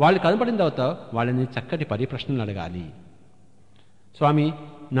 వాళ్ళు కనపడిన తర్వాత వాళ్ళని చక్కటి పరిప్రశ్నలు అడగాలి. స్వామి,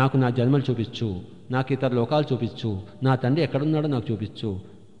 నాకు నా జన్మలు చూపించు, నాకు ఇతర లోకాలు చూపించు, నా తండ్రి ఎక్కడున్నాడో నాకు చూపించు,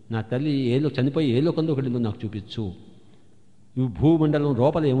 నా తల్లి చనిపోయి ఏ లోకంలో వెళ్ళిందో నాకు చూపించు, భూమండలం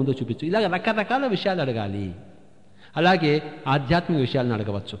లోపల ఏముందో చూపించు. ఇలాగ రకరకాల విషయాలు అడగాలి. అలాగే ఆధ్యాత్మిక విషయాలను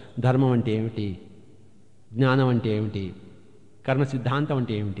అడగవచ్చు. ధర్మం అంటే ఏమిటి, జ్ఞానం అంటే ఏమిటి, కర్మ సిద్ధాంతం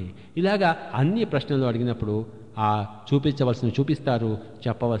అంటే ఏమిటి, ఇలాగా అన్ని ప్రశ్నలు అడిగినప్పుడు ఆ చూపించవలసినవి చూపిస్తారు,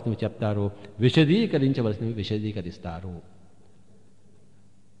 చెప్పవలసినవి చెప్తారు, విశదీకరించవలసినవి విశదీకరిస్తారు.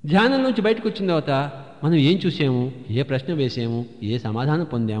 ధ్యానం నుంచి బయటకు వచ్చిన తర్వాత మనం ఏం చూసాము, ఏ ప్రశ్న వేసాము, ఏ సమాధానం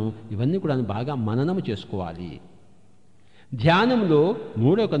పొందాము, ఇవన్నీ కూడా బాగా మననము చేసుకోవాలి. ధ్యానంలో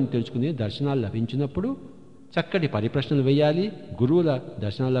మూడో కన్ను తెలుసుకుని దర్శనాలు లభించినప్పుడు చక్కటి పరిప్రశ్నలు వేయాలి. గురువుల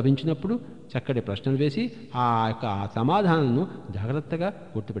దర్శనాలు లభించినప్పుడు చక్కటి ప్రశ్నలు వేసి ఆ యొక్క సమాధానాలను జాగ్రత్తగా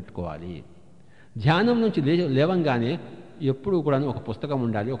గుర్తుపెట్టుకోవాలి. ధ్యానం నుంచి లేవంగానే ఎప్పుడూ కూడా ఒక పుస్తకం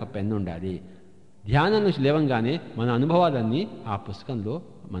ఉండాలి, ఒక పెన్ను ఉండాలి. ధ్యానం నుంచి లేవంగానే మన అనుభవాలన్నీ ఆ పుస్తకంలో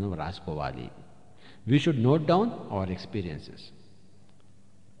మనం రాసుకోవాలి. We should note down hour experiences.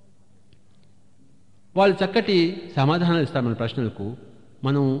 వాళ్ళు చక్కటి సమాధానాలు ఇస్తారు మన ప్రశ్నలకు.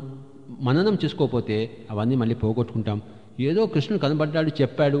 మనం మననం చేసుకోకపోతే అవన్నీ మళ్ళీ పోగొట్టుకుంటాం. ఏదో కృష్ణుడు కనబడ్డాడు,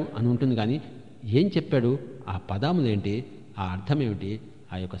 చెప్పాడు అని ఉంటుంది. కానీ ఏం చెప్పాడు, ఆ పదములు ఏంటి, ఆ అర్థం ఏమిటి,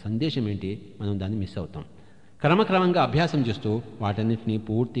 ఆ యొక్క సందేశం ఏంటి, మనం దాన్ని మిస్ అవుతాం. క్రమక్రమంగా అభ్యాసం చేస్తూ వాటన్నిటినీ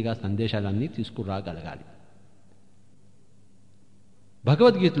పూర్తిగా సందేశాలన్నీ తీసుకురాగలగాలి.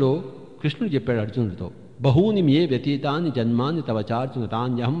 భగవద్గీతలో కృష్ణుడు చెప్పాడు అర్జునుడితో, బహూని మే వ్యతీతాన్ని జన్మాన్ని తవ చార్జున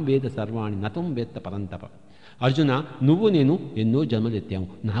తాన్యహం వేద సర్వాణి నతం వేత్త పరంతప. అర్జున, నువ్వు నేను ఎన్నో జన్మలు ఎత్తాము,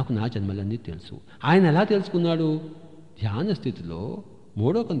 నాకు నా జన్మలన్నీ తెలుసు. ఆయన ఎలా తెలుసుకున్నాడు? ధ్యాన స్థితిలో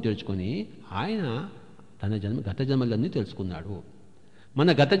మూడో కన్ను తెలుసుకొని ఆయన తన గత జన్మలన్నీ తెలుసుకున్నాడు.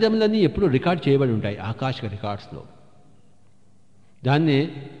 మన గత జన్మలన్నీ ఎప్పుడూ రికార్డ్ చేయబడి ఉంటాయి ఆకాశిక రికార్డ్స్లో. దాన్నే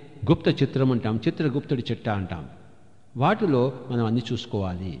గుప్త చిత్రం అంటాం, చిత్రగుప్తుడి చిట్ట అంటాం. వాటిలో మనం అన్నీ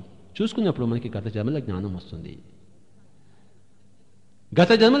చూసుకోవాలి. చూసుకున్నప్పుడు మనకి గత జన్మల జ్ఞానం వస్తుంది.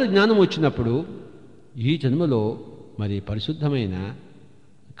 గత జన్మల జ్ఞానం వచ్చినప్పుడు ఈ జన్మలో మరి పరిశుద్ధమైన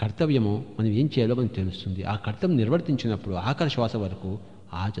కర్తవ్యము మనం ఏం చేయాలో మనకు తెలుస్తుంది. ఆ కర్తవ్యం నిర్వర్తించినప్పుడు ఆఖరి శ్వాస వరకు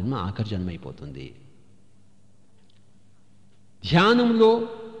ఆ జన్మ ఆఖరి జన్మ అయిపోతుంది. ధ్యానంలో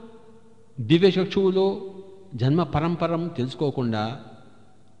దివ్యచక్షువులో జన్మ పరంపరం తెలుసుకోకుండా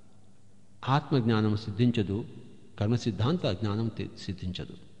ఆత్మజ్ఞానం సిద్ధించదు, కర్మ సిద్ధాంత జ్ఞానం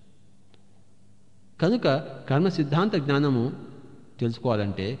సిద్ధించదు. కనుక కర్మ సిద్ధాంత జ్ఞానము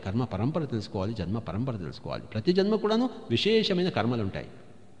తెలుసుకోవాలంటే కర్మ పరంపర తెలుసుకోవాలి, జన్మ పరంపర తెలుసుకోవాలి. ప్రతి జన్మ కూడాను విశేషమైన కర్మలు ఉంటాయి.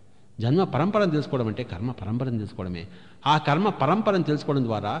 జన్మ పరంపరను తెలుసుకోవడం అంటే కర్మ పరంపరను తెలుసుకోవడమే. ఆ కర్మ పరంపరను తెలుసుకోవడం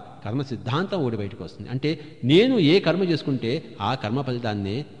ద్వారా కర్మ సిద్ధాంతం ఓడి బయటకు వస్తుంది. అంటే నేను ఏ కర్మ చేసుకుంటే ఆ కర్మ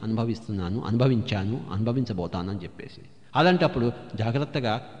ఫలితాన్నే అనుభవించాను, అనుభవించబోతాను అని చెప్పేసి, అలాంటప్పుడు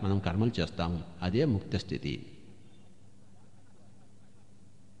జాగ్రత్తగా మనం కర్మలు చేస్తాము. అదే ముక్త స్థితి.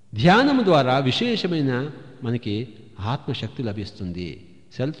 ధ్యానము ద్వారా విశేషమైన మనకి ఆత్మశక్తి లభిస్తుంది,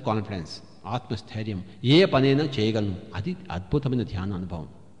 సెల్ఫ్ కాన్ఫిడెన్స్, ఆత్మస్థైర్యం. ఏ పనైనా చేయగలను. అది అద్భుతమైన ధ్యాన అనుభవం.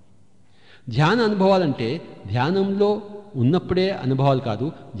 ధ్యాన అనుభవాలంటే ధ్యానంలో ఉన్నప్పుడే అనుభవాలు కాదు,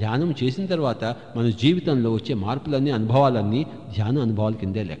 ధ్యానం చేసిన తర్వాత మన జీవితంలో వచ్చే మార్పులన్నీ, అనుభవాలన్నీ ధ్యాన అనుభవాల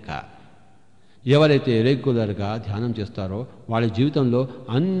కిందే లెక్క. ఎవరైతే రెగ్యులర్గా ధ్యానం చేస్తారో వాళ్ళ జీవితంలో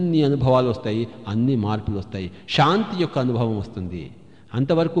అన్ని అనుభవాలు వస్తాయి, అన్ని మార్పులు వస్తాయి. శాంతి యొక్క అనుభవం వస్తుంది.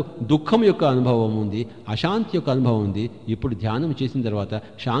 అంతవరకు దుఃఖం యొక్క అనుభవం ఉంది, అశాంతి యొక్క అనుభవం ఉంది. ఇప్పుడు ధ్యానం చేసిన తర్వాత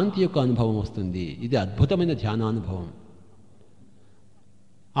శాంతి యొక్క అనుభవం వస్తుంది. ఇది అద్భుతమైన ధ్యానానుభవం.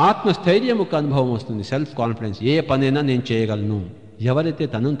 ఆత్మస్థైర్యం యొక్క అనుభవం వస్తుంది, సెల్ఫ్ కాన్ఫిడెన్స్. ఏ పనైనా నేను చేయగలను. ఎవరైతే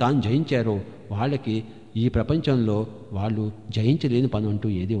తనను తాను జయించారో వాళ్ళకి ఈ ప్రపంచంలో వాళ్ళు జయించలేని పని అంటూ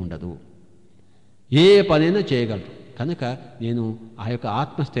ఏదీ ఉండదు. ఏ పనైనా చేయగలరు. కనుక నేను ఆ యొక్క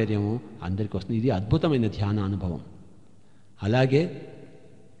ఆత్మస్థైర్యము అందరికీ వస్తుంది. ఇది అద్భుతమైన ధ్యాన అనుభవం. అలాగే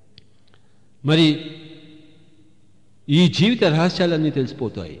మరి ఈ జీవిత రహస్యాలన్నీ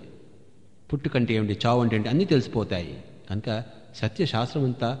తెలిసిపోతాయి. పుట్టుకంటే ఏమిటి, చావు అంటే ఏంటి, అన్నీ తెలిసిపోతాయి. కనుక సత్యశాస్త్రం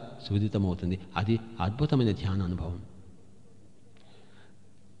అంతా సువిదితమవుతుంది. అది అద్భుతమైన ధ్యాన అనుభవం.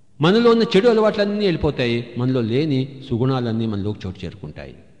 మనలో ఉన్న చెడు అలవాట్లన్నీ వెళ్ళిపోతాయి, మనలో లేని సుగుణాలన్నీ మనలోకి చోటు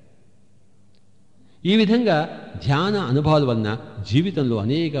చేరుకుంటాయి. ఈ విధంగా ధ్యాన అనుభవాల వలన జీవితంలో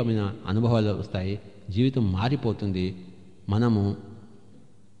అనేకమైన అనుభవాలు వస్తాయి. జీవితం మారిపోతుంది. మనము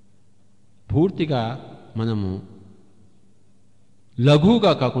పూర్తిగా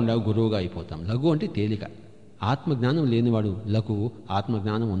లఘువుగా కాకుండా గురువుగా అయిపోతాం. లఘు అంటే తేలిక. ఆత్మజ్ఞానం లేనివాడు లఘువు,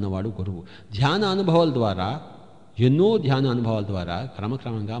 ఆత్మజ్ఞానం ఉన్నవాడు గురువు. ధ్యాన అనుభవాల ద్వారా, ఎన్నో ధ్యాన అనుభవాల ద్వారా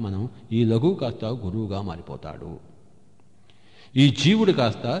క్రమక్రమంగా మనం ఈ లఘువు కాస్త గురువుగా మారిపోతాడు. ఈ జీవుడు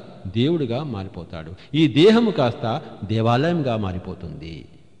కాస్త దేవుడిగా మారిపోతాడు. ఈ దేహము కాస్త దేవాలయంగా మారిపోతుంది.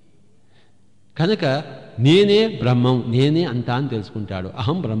 కనుక నేనే బ్రహ్మం, నేనే అంతా అని తెలుసుకుంటాడు.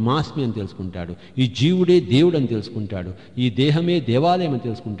 అహం బ్రహ్మాస్మి అని తెలుసుకుంటాడు. ఈ జీవుడే దేవుడు అని తెలుసుకుంటాడు. ఈ దేహమే దేవాలయం అని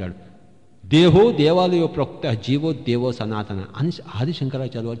తెలుసుకుంటాడు. దేహో దేవాలయో ప్రోక్త జీవో దేవో సనాతన అని ఆది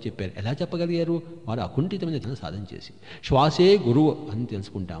శంకరాచార్య వారు చెప్పారు. ఎలా చెప్పగలిగారు? వారు అకుంఠితమైన ధ్యాన సాధన చేసి. శ్వాసే గురువు అని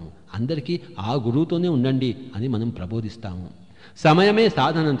తెలుసుకుంటాము. అందరికీ ఆ గురువుతోనే ఉండండి అని మనం ప్రబోధిస్తాము. సమయమే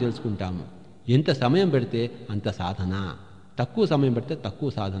సాధన అని తెలుసుకుంటాము. ఎంత సమయం పెడితే అంత సాధన, తక్కువ సమయం పెడితే తక్కువ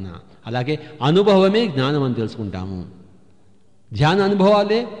సాధన. అలాగే అనుభవమే జ్ఞానం అని తెలుసుకుంటాము. ధ్యాన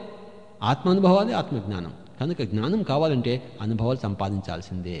అనుభవాలే ఆత్మానుభవాలే ఆత్మజ్ఞానం. కనుక జ్ఞానం కావాలంటే అనుభవాలు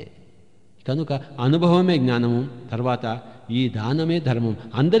సంపాదించాల్సిందే. కనుక అనుభవమే జ్ఞానము. తర్వాత ఈ దానమే ధర్మం.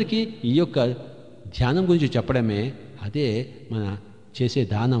 అందరికీ ఈ యొక్క ధ్యానం గురించి చెప్పడమే అదే మన చేసే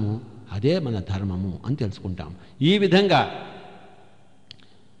దానము, అదే మన ధర్మము అని తెలుసుకుంటాం. ఈ విధంగా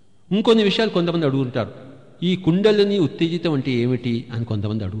ఇంకొన్ని విషయాలు కొంతమంది అడుగుతుంటారు. ఈ కుండలిని ఉత్తేజితం అంటే ఏమిటి అని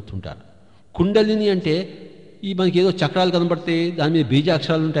కొంతమంది అడుగుతుంటారు. కుండలిని అంటే ఈ మనకి ఏదో చక్రాలు కనబడతాయి, దాని మీద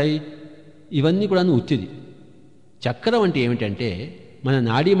బీజాక్షరాలు ఉంటాయి, ఇవన్నీ కూడా ఉత్తిది. చక్రం అంటే ఏమిటంటే మన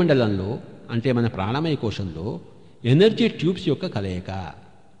నాడీ మండలంలో, అంటే మన ప్రాణమయ కోశంలో ఎనర్జీ ట్యూబ్స్ యొక్క కలయిక.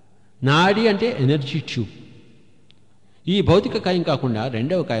 నాడీ అంటే ఎనర్జీ ట్యూబ్. ఈ భౌతిక కాయం కాకుండా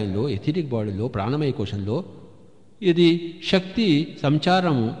రెండవ కాయంలో ఎథిరిక్ బాడీలో ప్రాణమయ కోశంలో ఇది శక్తి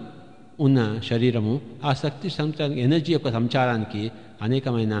సంచారము ఉన్న శరీరము. ఆ శక్తి సంచారం, ఎనర్జీ యొక్క సంచారానికి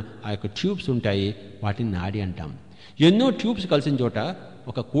అనేకమైన ఆ యొక్క ట్యూబ్స్ ఉంటాయి. వాటిని నాడీ అంటాం. ఎన్నో ట్యూబ్స్ కలిసిన చోట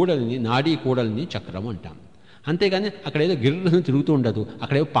ఒక కూడలిని, నాడీ కూడలిని చక్రం అంటాం. అంతేగాని అక్కడ ఏదో గిర్రను తిరుగుతూ ఉండదు.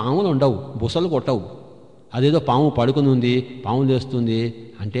 అక్కడేదో పాములు ఉండవు, బుసలు కొట్టవు. అదేదో పాము పడుకుని ఉంది, పాము లేస్తుంది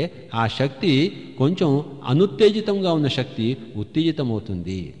అంటే ఆ శక్తి కొంచెం అనుత్తేజితంగా ఉన్న శక్తి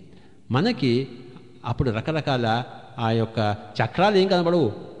ఉత్తేజితమవుతుంది. మనకి అప్పుడు రకరకాల ఆ యొక్క చక్రాలు ఏం కనబడవు,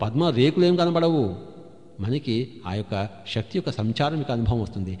 పద్మ రేకులు ఏం కనబడవు. మనకి ఆ యొక్క శక్తి యొక్క సంచారం యొక్క అనుభవం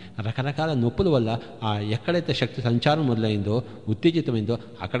వస్తుంది. రకరకాల నొప్పుల వల్ల ఆ ఎక్కడైతే శక్తి సంచారం మొదలైందో, ఉత్తేజితమైందో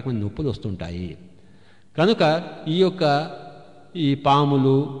అక్కడికి మన నొప్పులు వస్తుంటాయి. కనుక ఈ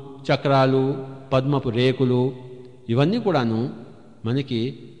పాములు, చక్రాలు, పద్మపు రేకులు ఇవన్నీ కూడాను మనకి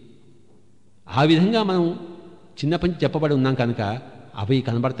ఆ విధంగా మనం చిన్నప్పటి నుంచి చెప్పబడి ఉన్నాం కనుక అవి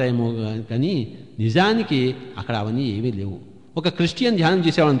కనబడతాయేమో, కానీ నిజానికి అక్కడ అవన్నీ ఏమీ లేవు. ఒక క్రిస్టియన్ ధ్యానం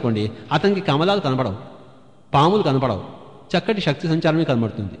చేసేవాడనుకోండి, అతనికి కమలాలు కనబడవు, పాములు కనబడవు, చక్కటి శక్తి సంచారమే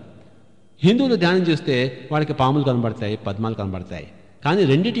కనబడుతుంది. హిందువులు ధ్యానం చేస్తే వాళ్ళకి పాములు కనబడతాయి, పద్మాలు కనబడతాయి. కానీ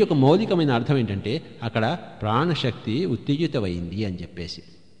రెండిటి యొక్క మౌలికమైన అర్థం ఏంటంటే అక్కడ ప్రాణశక్తి ఉత్తేజితమైంది అని చెప్పేసి.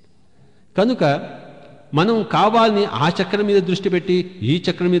 కనుక మనం కావాలని ఆ చక్రం మీద దృష్టి పెట్టి ఈ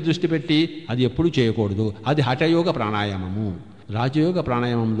చక్రం మీద దృష్టి పెట్టి అది ఎప్పుడూ చేయకూడదు. అది హఠయోగ ప్రాణాయామము. రాజయోగ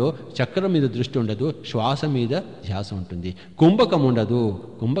ప్రాణాయామంలో చక్రం మీద దృష్టి ఉండదు, శ్వాస మీద ధ్యాస ఉంటుంది. కుంభకం ఉండదు,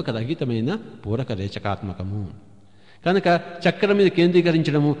 కుంభక రహితమైన పూరక రేచకాత్మకము. కనుక చక్రం మీద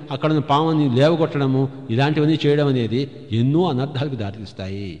కేంద్రీకరించడము, అక్కడ పాముని లేవగొట్టడము, ఇలాంటివన్నీ చేయడం అనేది ఎన్నో అనర్థాలకు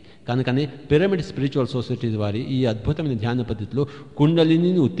దారితీస్తాయి. కనుకనే పిరమిడ్ స్పిరిచువల్ సొసైటీస్ వారి ఈ అద్భుతమైన ధ్యాన పద్ధతిలో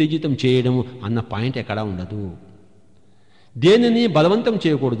కుండలిని ఉత్తేజితం చేయడము అన్న పాయింట్ ఎక్కడా ఉండదు. దేనిని బలవంతం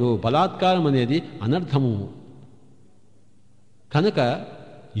చేయకూడదు, బలాత్కారం అనేది అనర్థము. కనుక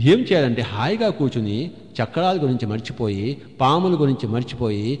ఏం చేయాలంటే హాయిగా కూర్చుని చక్రాల గురించి మర్చిపోయి, పాముల గురించి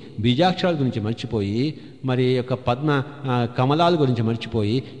మర్చిపోయి, బీజాక్షరాల గురించి మర్చిపోయి, మరి యొక్క పద్మ కమలాల గురించి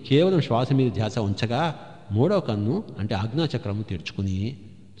మర్చిపోయి కేవలం శ్వాస మీద ధ్యాస ఉంచగా మూడవ కన్ను అంటే ఆజ్ఞాచక్రము తెరుచుకుని,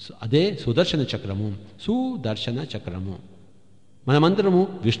 అదే సుదర్శన చక్రము. సుదర్శన చక్రము. మనమందరము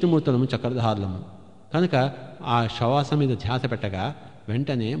విష్ణుమూర్తులము, చక్రధారులము. కనుక ఆ శ్వాస మీద ధ్యాస పెట్టగా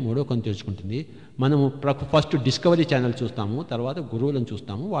వెంటనే మూడో కన్ను తెరుచుకుంటుంది. మనము ఫస్ట్ డిస్కవరీ ఛానల్ చూస్తాము, తర్వాత గురువులను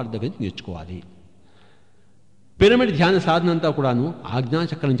చూస్తాము, వాళ్ళ దగ్గర నుంచి నేర్చుకోవాలి. పిరమిడ్ ధ్యాన సాధన అంతా కూడాను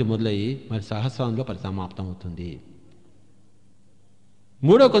ఆజ్ఞాచక్రం నుంచి మొదలయ్యి మరి సహస్రంలో పరిసమాప్తం అవుతుంది.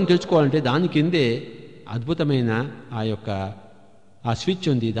 మూడో కన్ను తెరుచుకోవాలంటే దాని కిందే అద్భుతమైన ఆ స్విచ్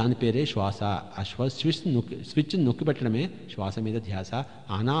ఉంది, దాని పేరే శ్వాస. ఆ స్విచ్ నొక్కి పెట్టడమే శ్వాస మీద ధ్యాస.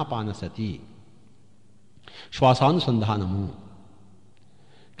 ఆనాపానసతి, శ్వాసానుసంధానము.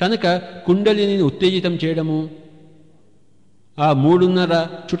 కనుక కుండలిని ఉత్తేజితం చేయడము, ఆ 3.5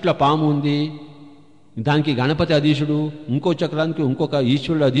 చుట్ల పాము ఉంది, దానికి గణపతి అధీశుడు, ఇంకో చక్రానికి ఇంకొక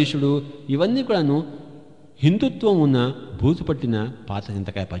ఈశ్వరుడు అధీశుడు, ఇవన్నీ కూడాను హిందుత్వం ఉన్న బూజు పట్టిన పాత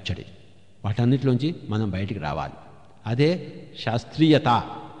చింతకాయ పచ్చడి. వాటన్నిటిలోంచి మనం బయటికి రావాలి. అదే శాస్త్రీయత,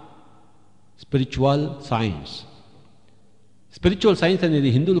 స్పిరిచువల్ సైన్స్. స్పిరిచువల్ సైన్స్ అనేది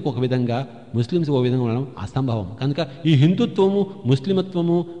హిందువులకు ఒక విధంగా, ముస్లిమ్స్ ఒక విధంగా ఉండడం అసంభవం. కనుక ఈ హిందుత్వము,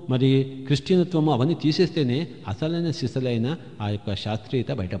 ముస్లిమత్వము, మరి క్రిస్టియనత్వము అవన్నీ తీసేస్తేనే అసలైన సిసలైన ఆ యొక్క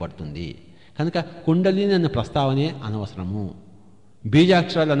శాస్త్రీయత బయటపడుతుంది. కనుక కుండలిని అన్న ప్రస్తావనే అనవసరము,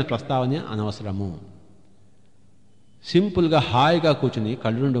 బీజాక్షరాలు అన్న ప్రస్తావనే అనవసరము. సింపుల్గా హాయిగా కూర్చుని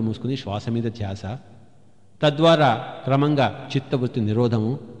కళ్ళు రెండు మూసుకుని శ్వాస మీద ధ్యాస, తద్వారా క్రమంగా చిత్తవృత్తి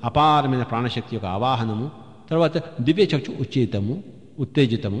నిరోధము, అపారమైన ప్రాణశక్తి యొక్క ఆవాహనము, తర్వాత దివ్యచక్షు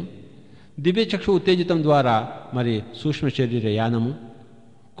ఉత్తేజితము. దివ్యచక్షు ఉత్తేజితం ద్వారా మరి సూక్ష్మ శరీర యానము.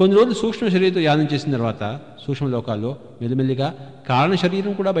 కొన్ని రోజులు సూక్ష్మ శరీరంతో యానం చేసిన తర్వాత సూక్ష్మలోకాల్లో మెల్లిమెల్లిగా కారణ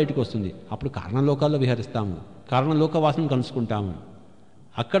శరీరం కూడా బయటకు వస్తుంది. అప్పుడు కారణలోకాల్లో విహరిస్తాము, కారణలోక వాసన కలుసుకుంటాము,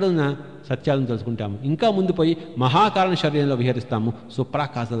 అక్కడున్న సత్యాలను తెలుసుకుంటాము. ఇంకా ముందు పోయి మహాకారణ శరీరంలో విహరిస్తాము,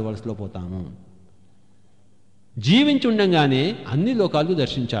 సుప్రాకాశాల వలసలో పోతాము. జీవించి ఉండంగానే అన్ని లోకాలు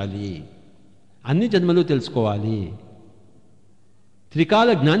దర్శించాలి, అన్ని జన్మలు తెలుసుకోవాలి, త్రికాల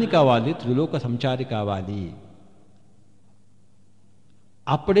జ్ఞాని కావాలి, త్రిలోక సంచారి కావాలి.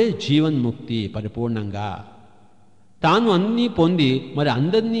 అప్పుడే జీవన్ముక్తి పరిపూర్ణంగా. తాను అన్నీ పొంది మరి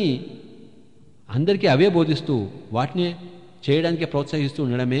అందరికీ అవే బోధిస్తూ వాటినే చేయడానికి ప్రోత్సహిస్తూ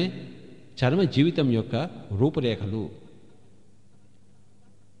ఉండడమే చర్మ జీవితం యొక్క రూపురేఖలు.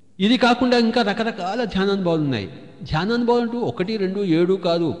 ఇది కాకుండా ఇంకా రకరకాల ధ్యానానుభవాలు ఉన్నాయి. ధ్యానానుభవాలు అంటూ 1, 2, 7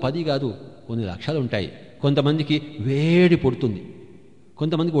 కాదు, 10 కాదు, కొన్ని లక్షలు ఉంటాయి. కొంతమందికి వేడి పుడుతుంది,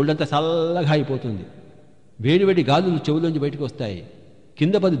 కొంతమందికి ఒళ్ళంతా చల్లగా అయిపోతుంది, వేడి వేడి గాలులు చెవులోంచి బయటకు వస్తాయి,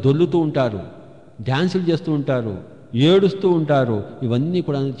 కింద పది దొల్లుతూ ఉంటారు, డ్యాన్సులు చేస్తూ ఉంటారు, ఏడుస్తూ ఉంటారు. ఇవన్నీ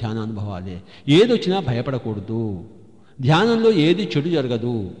కూడా ధ్యానానుభవాలే. ఏదొచ్చినా భయపడకూడదు. ధ్యానంలో ఏది చెడు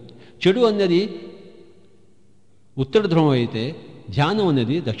జరగదు. చెడు అన్నది ఉత్తర ధ్రువం అయితే ధ్యానం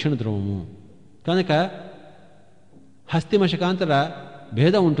అనేది దక్షిణ ధ్రువము. కనుక హస్తిమశకాంతర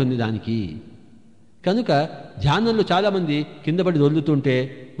భేదం ఉంటుంది దానికి. కనుక ధ్యానంలో చాలామంది కింద పడి దొల్లుతుంటే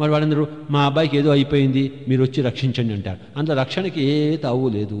మరి వాళ్ళందరూ మా అబ్బాయికి ఏదో అయిపోయింది, మీరు వచ్చి రక్షించండి అంటారు. అందులో రక్షణకి ఏ తావు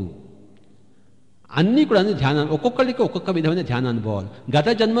లేదు. అన్నీ కూడా ధ్యానం, ఒక్కొక్కరికి ఒక్కొక్క విధమైన ధ్యాన అనుభవాలు. గత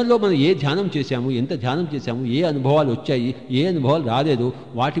జన్మల్లో మనం ఏ ధ్యానం చేశాము, ఎంత ధ్యానం చేశాము, ఏ అనుభవాలు వచ్చాయి, ఏ అనుభవాలు రాలేదు,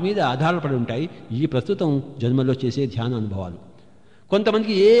 వాటి మీద ఆధారపడి ఉంటాయి ఈ ప్రస్తుతం జన్మలో చేసే ధ్యాన అనుభవాలు.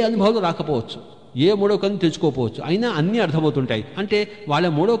 కొంతమందికి ఏ అనుభవాలు రాకపోవచ్చు, ఏ మూడో కన్ను తెచ్చుకోకపోవచ్చు, అయినా అన్నీ అర్థమవుతుంటాయి. అంటే వాళ్ళ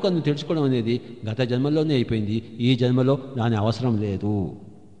మూడో కన్ను తెచ్చుకోవడం అనేది గత జన్మల్లోనే అయిపోయింది, ఈ జన్మలో దాని అవసరం లేదు.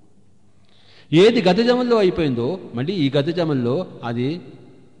 ఏది గత జన్మల్లో అయిపోయిందో మళ్ళీ ఈ గత జన్మల్లో అది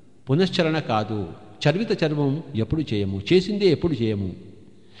పునశ్చరణ కాదు. చర్విత చర్మం ఎప్పుడు చేయము, చేసిందే ఎప్పుడు చేయము.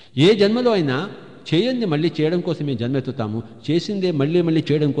 ఏ జన్మలో అయినా చేయంది మళ్ళీ చేయడం కోసమే జన్మ ఎత్తుతాము, చేసిందే మళ్ళీ మళ్ళీ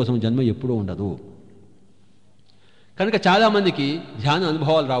చేయడం కోసం జన్మ ఎప్పుడూ ఉండదు. కనుక చాలామందికి ధ్యాన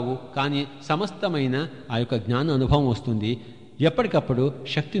అనుభవాలు రావు, కానీ సమస్తమైన ఆ యొక్క జ్ఞాన అనుభవం వస్తుంది. ఎప్పటికప్పుడు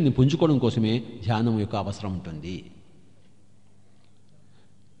శక్తిని పుంజుకోవడం కోసమే ధ్యానం యొక్క అవసరం ఉంటుంది.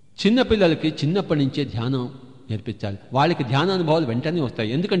 చిన్నపిల్లలకి చిన్నప్పటి నుంచే ధ్యానం నేర్పించాలి. వాళ్ళకి ధ్యాన అనుభవాలు వెంటనే వస్తాయి,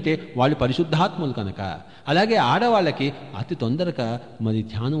 ఎందుకంటే వాళ్ళు పరిశుద్ధాత్మలు కనుక. అలాగే ఆడవాళ్ళకి అతి తొందరగా మరి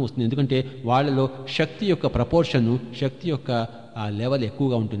ధ్యానం వస్తుంది, ఎందుకంటే వాళ్ళలో శక్తి యొక్క ప్రపోర్షను, శక్తి యొక్క ఆ లెవెల్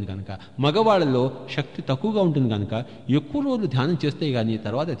ఎక్కువగా ఉంటుంది కనుక. మగవాళ్ళలో శక్తి తక్కువగా ఉంటుంది కనుక ఎక్కువ రోజులు ధ్యానం చేస్తే కానీ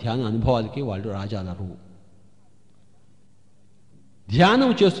తర్వాత ధ్యాన అనుభవాలకి వాళ్ళు రాజాలరు.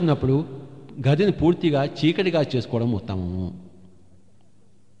 ధ్యానం చేస్తున్నప్పుడు గదిని పూర్తిగా చీకటిగా చేసుకోవడం ఉత్తమము.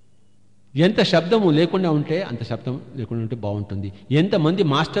 ఎంత శబ్దము లేకుండా ఉంటే అంత శబ్దం లేకుండా ఉంటే బాగుంటుంది. ఎంతమంది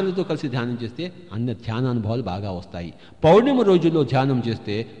మాస్టర్లతో కలిసి ధ్యానం చేస్తే అన్ని ధ్యాన అనుభవాలు బాగా వస్తాయి. పౌర్ణమి రోజుల్లో ధ్యానం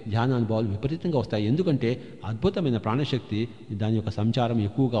చేస్తే ధ్యాన అనుభవాలు విపరీతంగా వస్తాయి, ఎందుకంటే అద్భుతమైన ప్రాణశక్తి దాని యొక్క సంచారం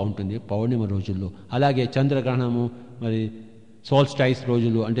ఎక్కువగా ఉంటుంది పౌర్ణమి రోజుల్లో. అలాగే చంద్రగ్రహణము, మరి సోల్స్టైస్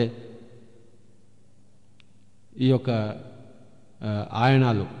రోజులు, అంటే ఈ యొక్క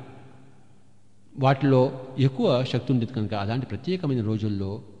ఆయనాలు, వాటిలో ఎక్కువ శక్తి ఉంటుంది కనుక అలాంటి ప్రత్యేకమైన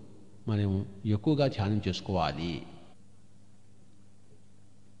రోజుల్లో మనం ఎక్కువగా ధ్యానం చేసుకోవాలి.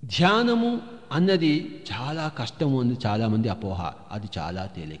 ధ్యానము అన్నది చాలా కష్టము అని చాలామంది అపోహ. అది చాలా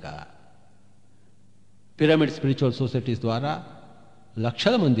తేలిక. పిరమిడ్ స్పిరిచువల్ సొసైటీస్ ద్వారా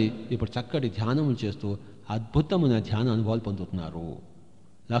లక్షల మంది ఇప్పుడు చక్కటి ధ్యానములు చేస్తూ అద్భుతమైన ధ్యాన అనుభవాలు పొందుతున్నారు.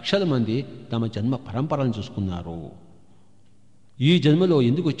 లక్షల మంది తమ జన్మ పరంపరను చూసుకున్నారు, ఈ జన్మలో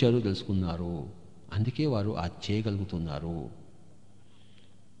ఎందుకు వచ్చారో తెలుసుకున్నారు, అందుకే వారు అది చేయగలుగుతున్నారు.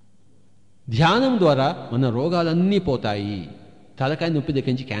 ధ్యానం ద్వారా మన రోగాలన్నీ పోతాయి. తలకాయ నొప్పి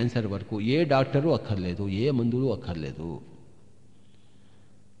దగ్గర నుంచి క్యాన్సర్ వరకు ఏ డాక్టరు అక్కర్లేదు, ఏ మందులు అక్కర్లేదు.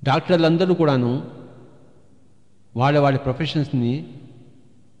 డాక్టర్లందరూ కూడాను వాళ్ళ ప్రొఫెషన్స్ని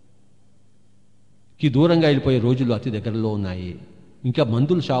కి దూరంగా వెళ్ళిపోయే రోజులు అతి దగ్గరలో ఉన్నాయి. ఇంకా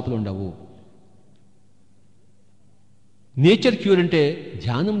మందుల షాపులు ఉండవు. నేచర్ క్యూర్ అంటే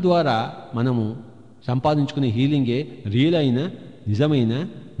ధ్యానం ద్వారా మనము సంపాదించుకునే హీలింగే రియల్ అయిన నిజమైన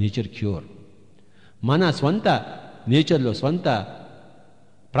నేచర్ క్యూర్. మన స్వంత నేచర్లో, స్వంత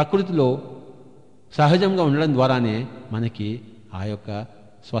ప్రకృతిలో సహజంగా ఉండడం ద్వారానే మనకి ఆ యొక్క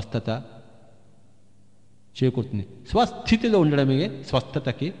స్వస్థత చేకూరుతుంది. స్వస్థితిలో ఉండడమే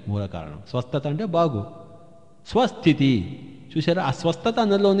స్వస్థతకి మూల కారణం. స్వస్థత అంటే బాగు, స్వస్థితి. చూసారా, ఆ స్వస్థత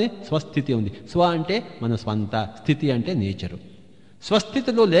అన్నలోనే స్వస్థితి ఉంది. స్వ అంటే మన స్వంత, స్థితి అంటే నేచరు.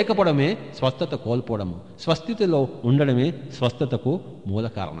 స్వస్థితిలో లేకపోవడమే స్వస్థత కోల్పోవడము, స్వస్థితిలో ఉండడమే స్వస్థతకు మూల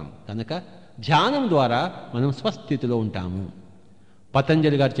కారణం. కనుక ధ్యానం ద్వారా మనం స్వస్థితిలో ఉంటాము.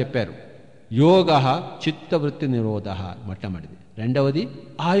 పతంజలి గారు చెప్పారు, యోగ చిత్తవృత్తి నిరోధ మొట్టమొదటిది. రెండవది,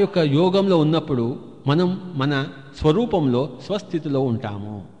 ఆ యొక్క యోగంలో ఉన్నప్పుడు మనం మన స్వరూపంలో స్వస్థితిలో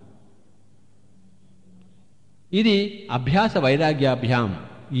ఉంటాము. ఇది అభ్యాస వైరాగ్యాభ్యాం,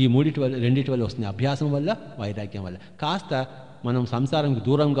 ఈ మూడిటి వల్ల, రెండిటి వల్ల వస్తుంది. అభ్యాసం వల్ల, వైరాగ్యం వల్ల. కాస్త మనం సంసారంకి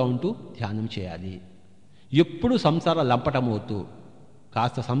దూరంగా ఉంటూ ధ్యానం చేయాలి. ఎప్పుడు సంసార లంపటం అవుతూ,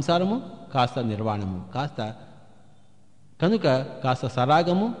 కాస్త సంసారము, కాస్త నిర్వాణము, కనుక కాస్త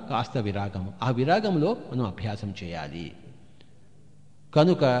సరాగము, కాస్త విరాగము. ఆ విరాగంలో మనం అభ్యాసం చేయాలి.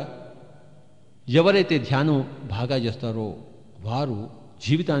 కనుక ఎవరైతే ధ్యానం బాగా చేస్తారో వారు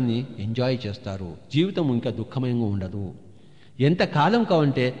జీవితాన్ని ఎంజాయ్ చేస్తారు. జీవితం ఇంకా దుఃఖమయంగా ఉండదు. ఎంత కాలం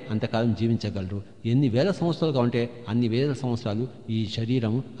కావంటే అంతకాలం జీవించగలరు. ఎన్ని వేల సంవత్సరాలు కావంటే అన్ని వేల సంవత్సరాలు ఈ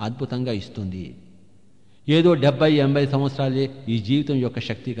శరీరం అద్భుతంగా ఇస్తుంది. ఏదో 70-80 సంవత్సరాలే ఈ జీవితం యొక్క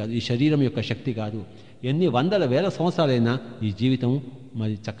శక్తి కాదు, ఈ శరీరం యొక్క శక్తి కాదు. ఎన్ని వందల వేల సంవత్సరాలైనా ఈ జీవితం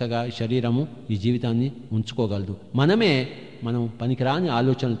మరి చక్కగా శరీరము ఈ జీవితాన్ని ఉంచుకోగలదు. మనం పనికిరాని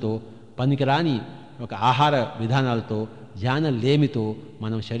ఆలోచనలతో, పనికిరాని ఒక ఆహార విధానాలతో, ధ్యానం లేమితో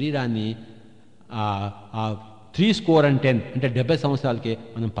మనం శరీరాన్ని 310 అంటే 70 సంవత్సరాలకే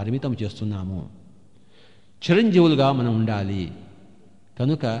మనం పరిమితం చేస్తున్నాము. చిరంజీవులుగా మనం ఉండాలి.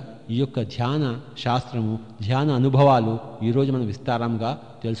 కనుక ఈ యొక్క ధ్యాన శాస్త్రము, ధ్యాన అనుభవాలు ఈరోజు మనం విస్తారంగా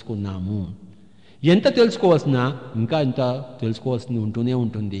తెలుసుకున్నాము. ఎంత తెలుసుకోవాల్సినా ఇంకా ఎంత తెలుసుకోవాల్సింది ఉంటూనే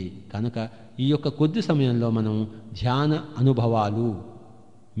ఉంటుంది. కనుక ఈ యొక్క కొద్ది సమయంలో మనం ధ్యాన అనుభవాలు,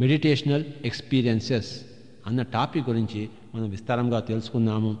 మెడిటేషనల్ ఎక్స్పీరియన్సెస్ అన్న టాపిక్ గురించి మనం విస్తారంగా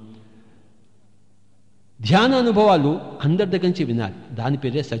తెలుసుకున్నాము. ధ్యాన అనుభవాలు అందరి దగ్గర నుంచి వినాలి. దాని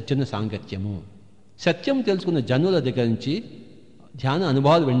పేరే సజ్జన సాంగత్యము. సత్యం తెలుసుకున్న జనుల దగ్గర నుంచి ధ్యాన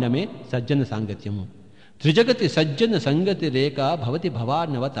అనుభవాలు వినడమే సజ్జన సాంగత్యము. త్రిజగతి సజ్జన సంగతి రేఖ భవతి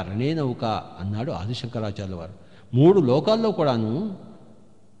భవార్ణవ తరణే నౌక అన్నాడు ఆదిశంకరాచార్యుల వారు. 3 లోకాల్లో కూడాను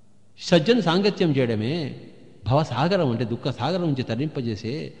సజ్జన సాంగత్యం చేయడమే భవసాగరం, అంటే దుఃఖ సాగరం నుంచి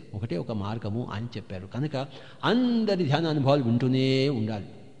తరింపజేసే ఒకటే ఒక మార్గము అని చెప్పారు. కనుక అందరి ధ్యాన అనుభవాలు వింటూనే ఉండాలి.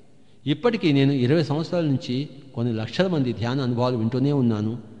 ఇప్పటికీ నేను 20 సంవత్సరాల నుంచి కొన్ని లక్షల మంది ధ్యాన అనుభవాలు వింటూనే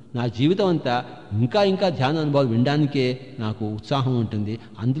ఉన్నాను. నా జీవితం అంతా ఇంకా ఇంకా ధ్యాన అనుభవాలు వినడానికే నాకు ఉత్సాహం ఉంటుంది.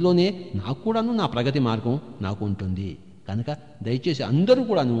 అందులోనే నాకు కూడాను నా ప్రగతి మార్గం నాకు ఉంటుంది. కనుక దయచేసి అందరూ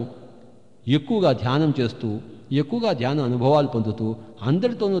కూడాను ఎక్కువగా ధ్యానం చేస్తూ, ఎక్కువగా ధ్యాన అనుభవాలు పొందుతూ,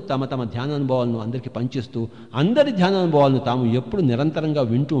 అందరితోనూ తమ తమ ధ్యాన అనుభవాలను అందరికీ పనిచేస్తూ, అందరి ధ్యాన అనుభవాలను తాము ఎప్పుడు నిరంతరంగా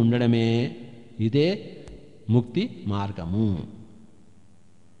వింటూ ఉండడమే ఇదే ముక్తి మార్గము.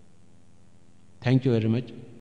 Thank you very much.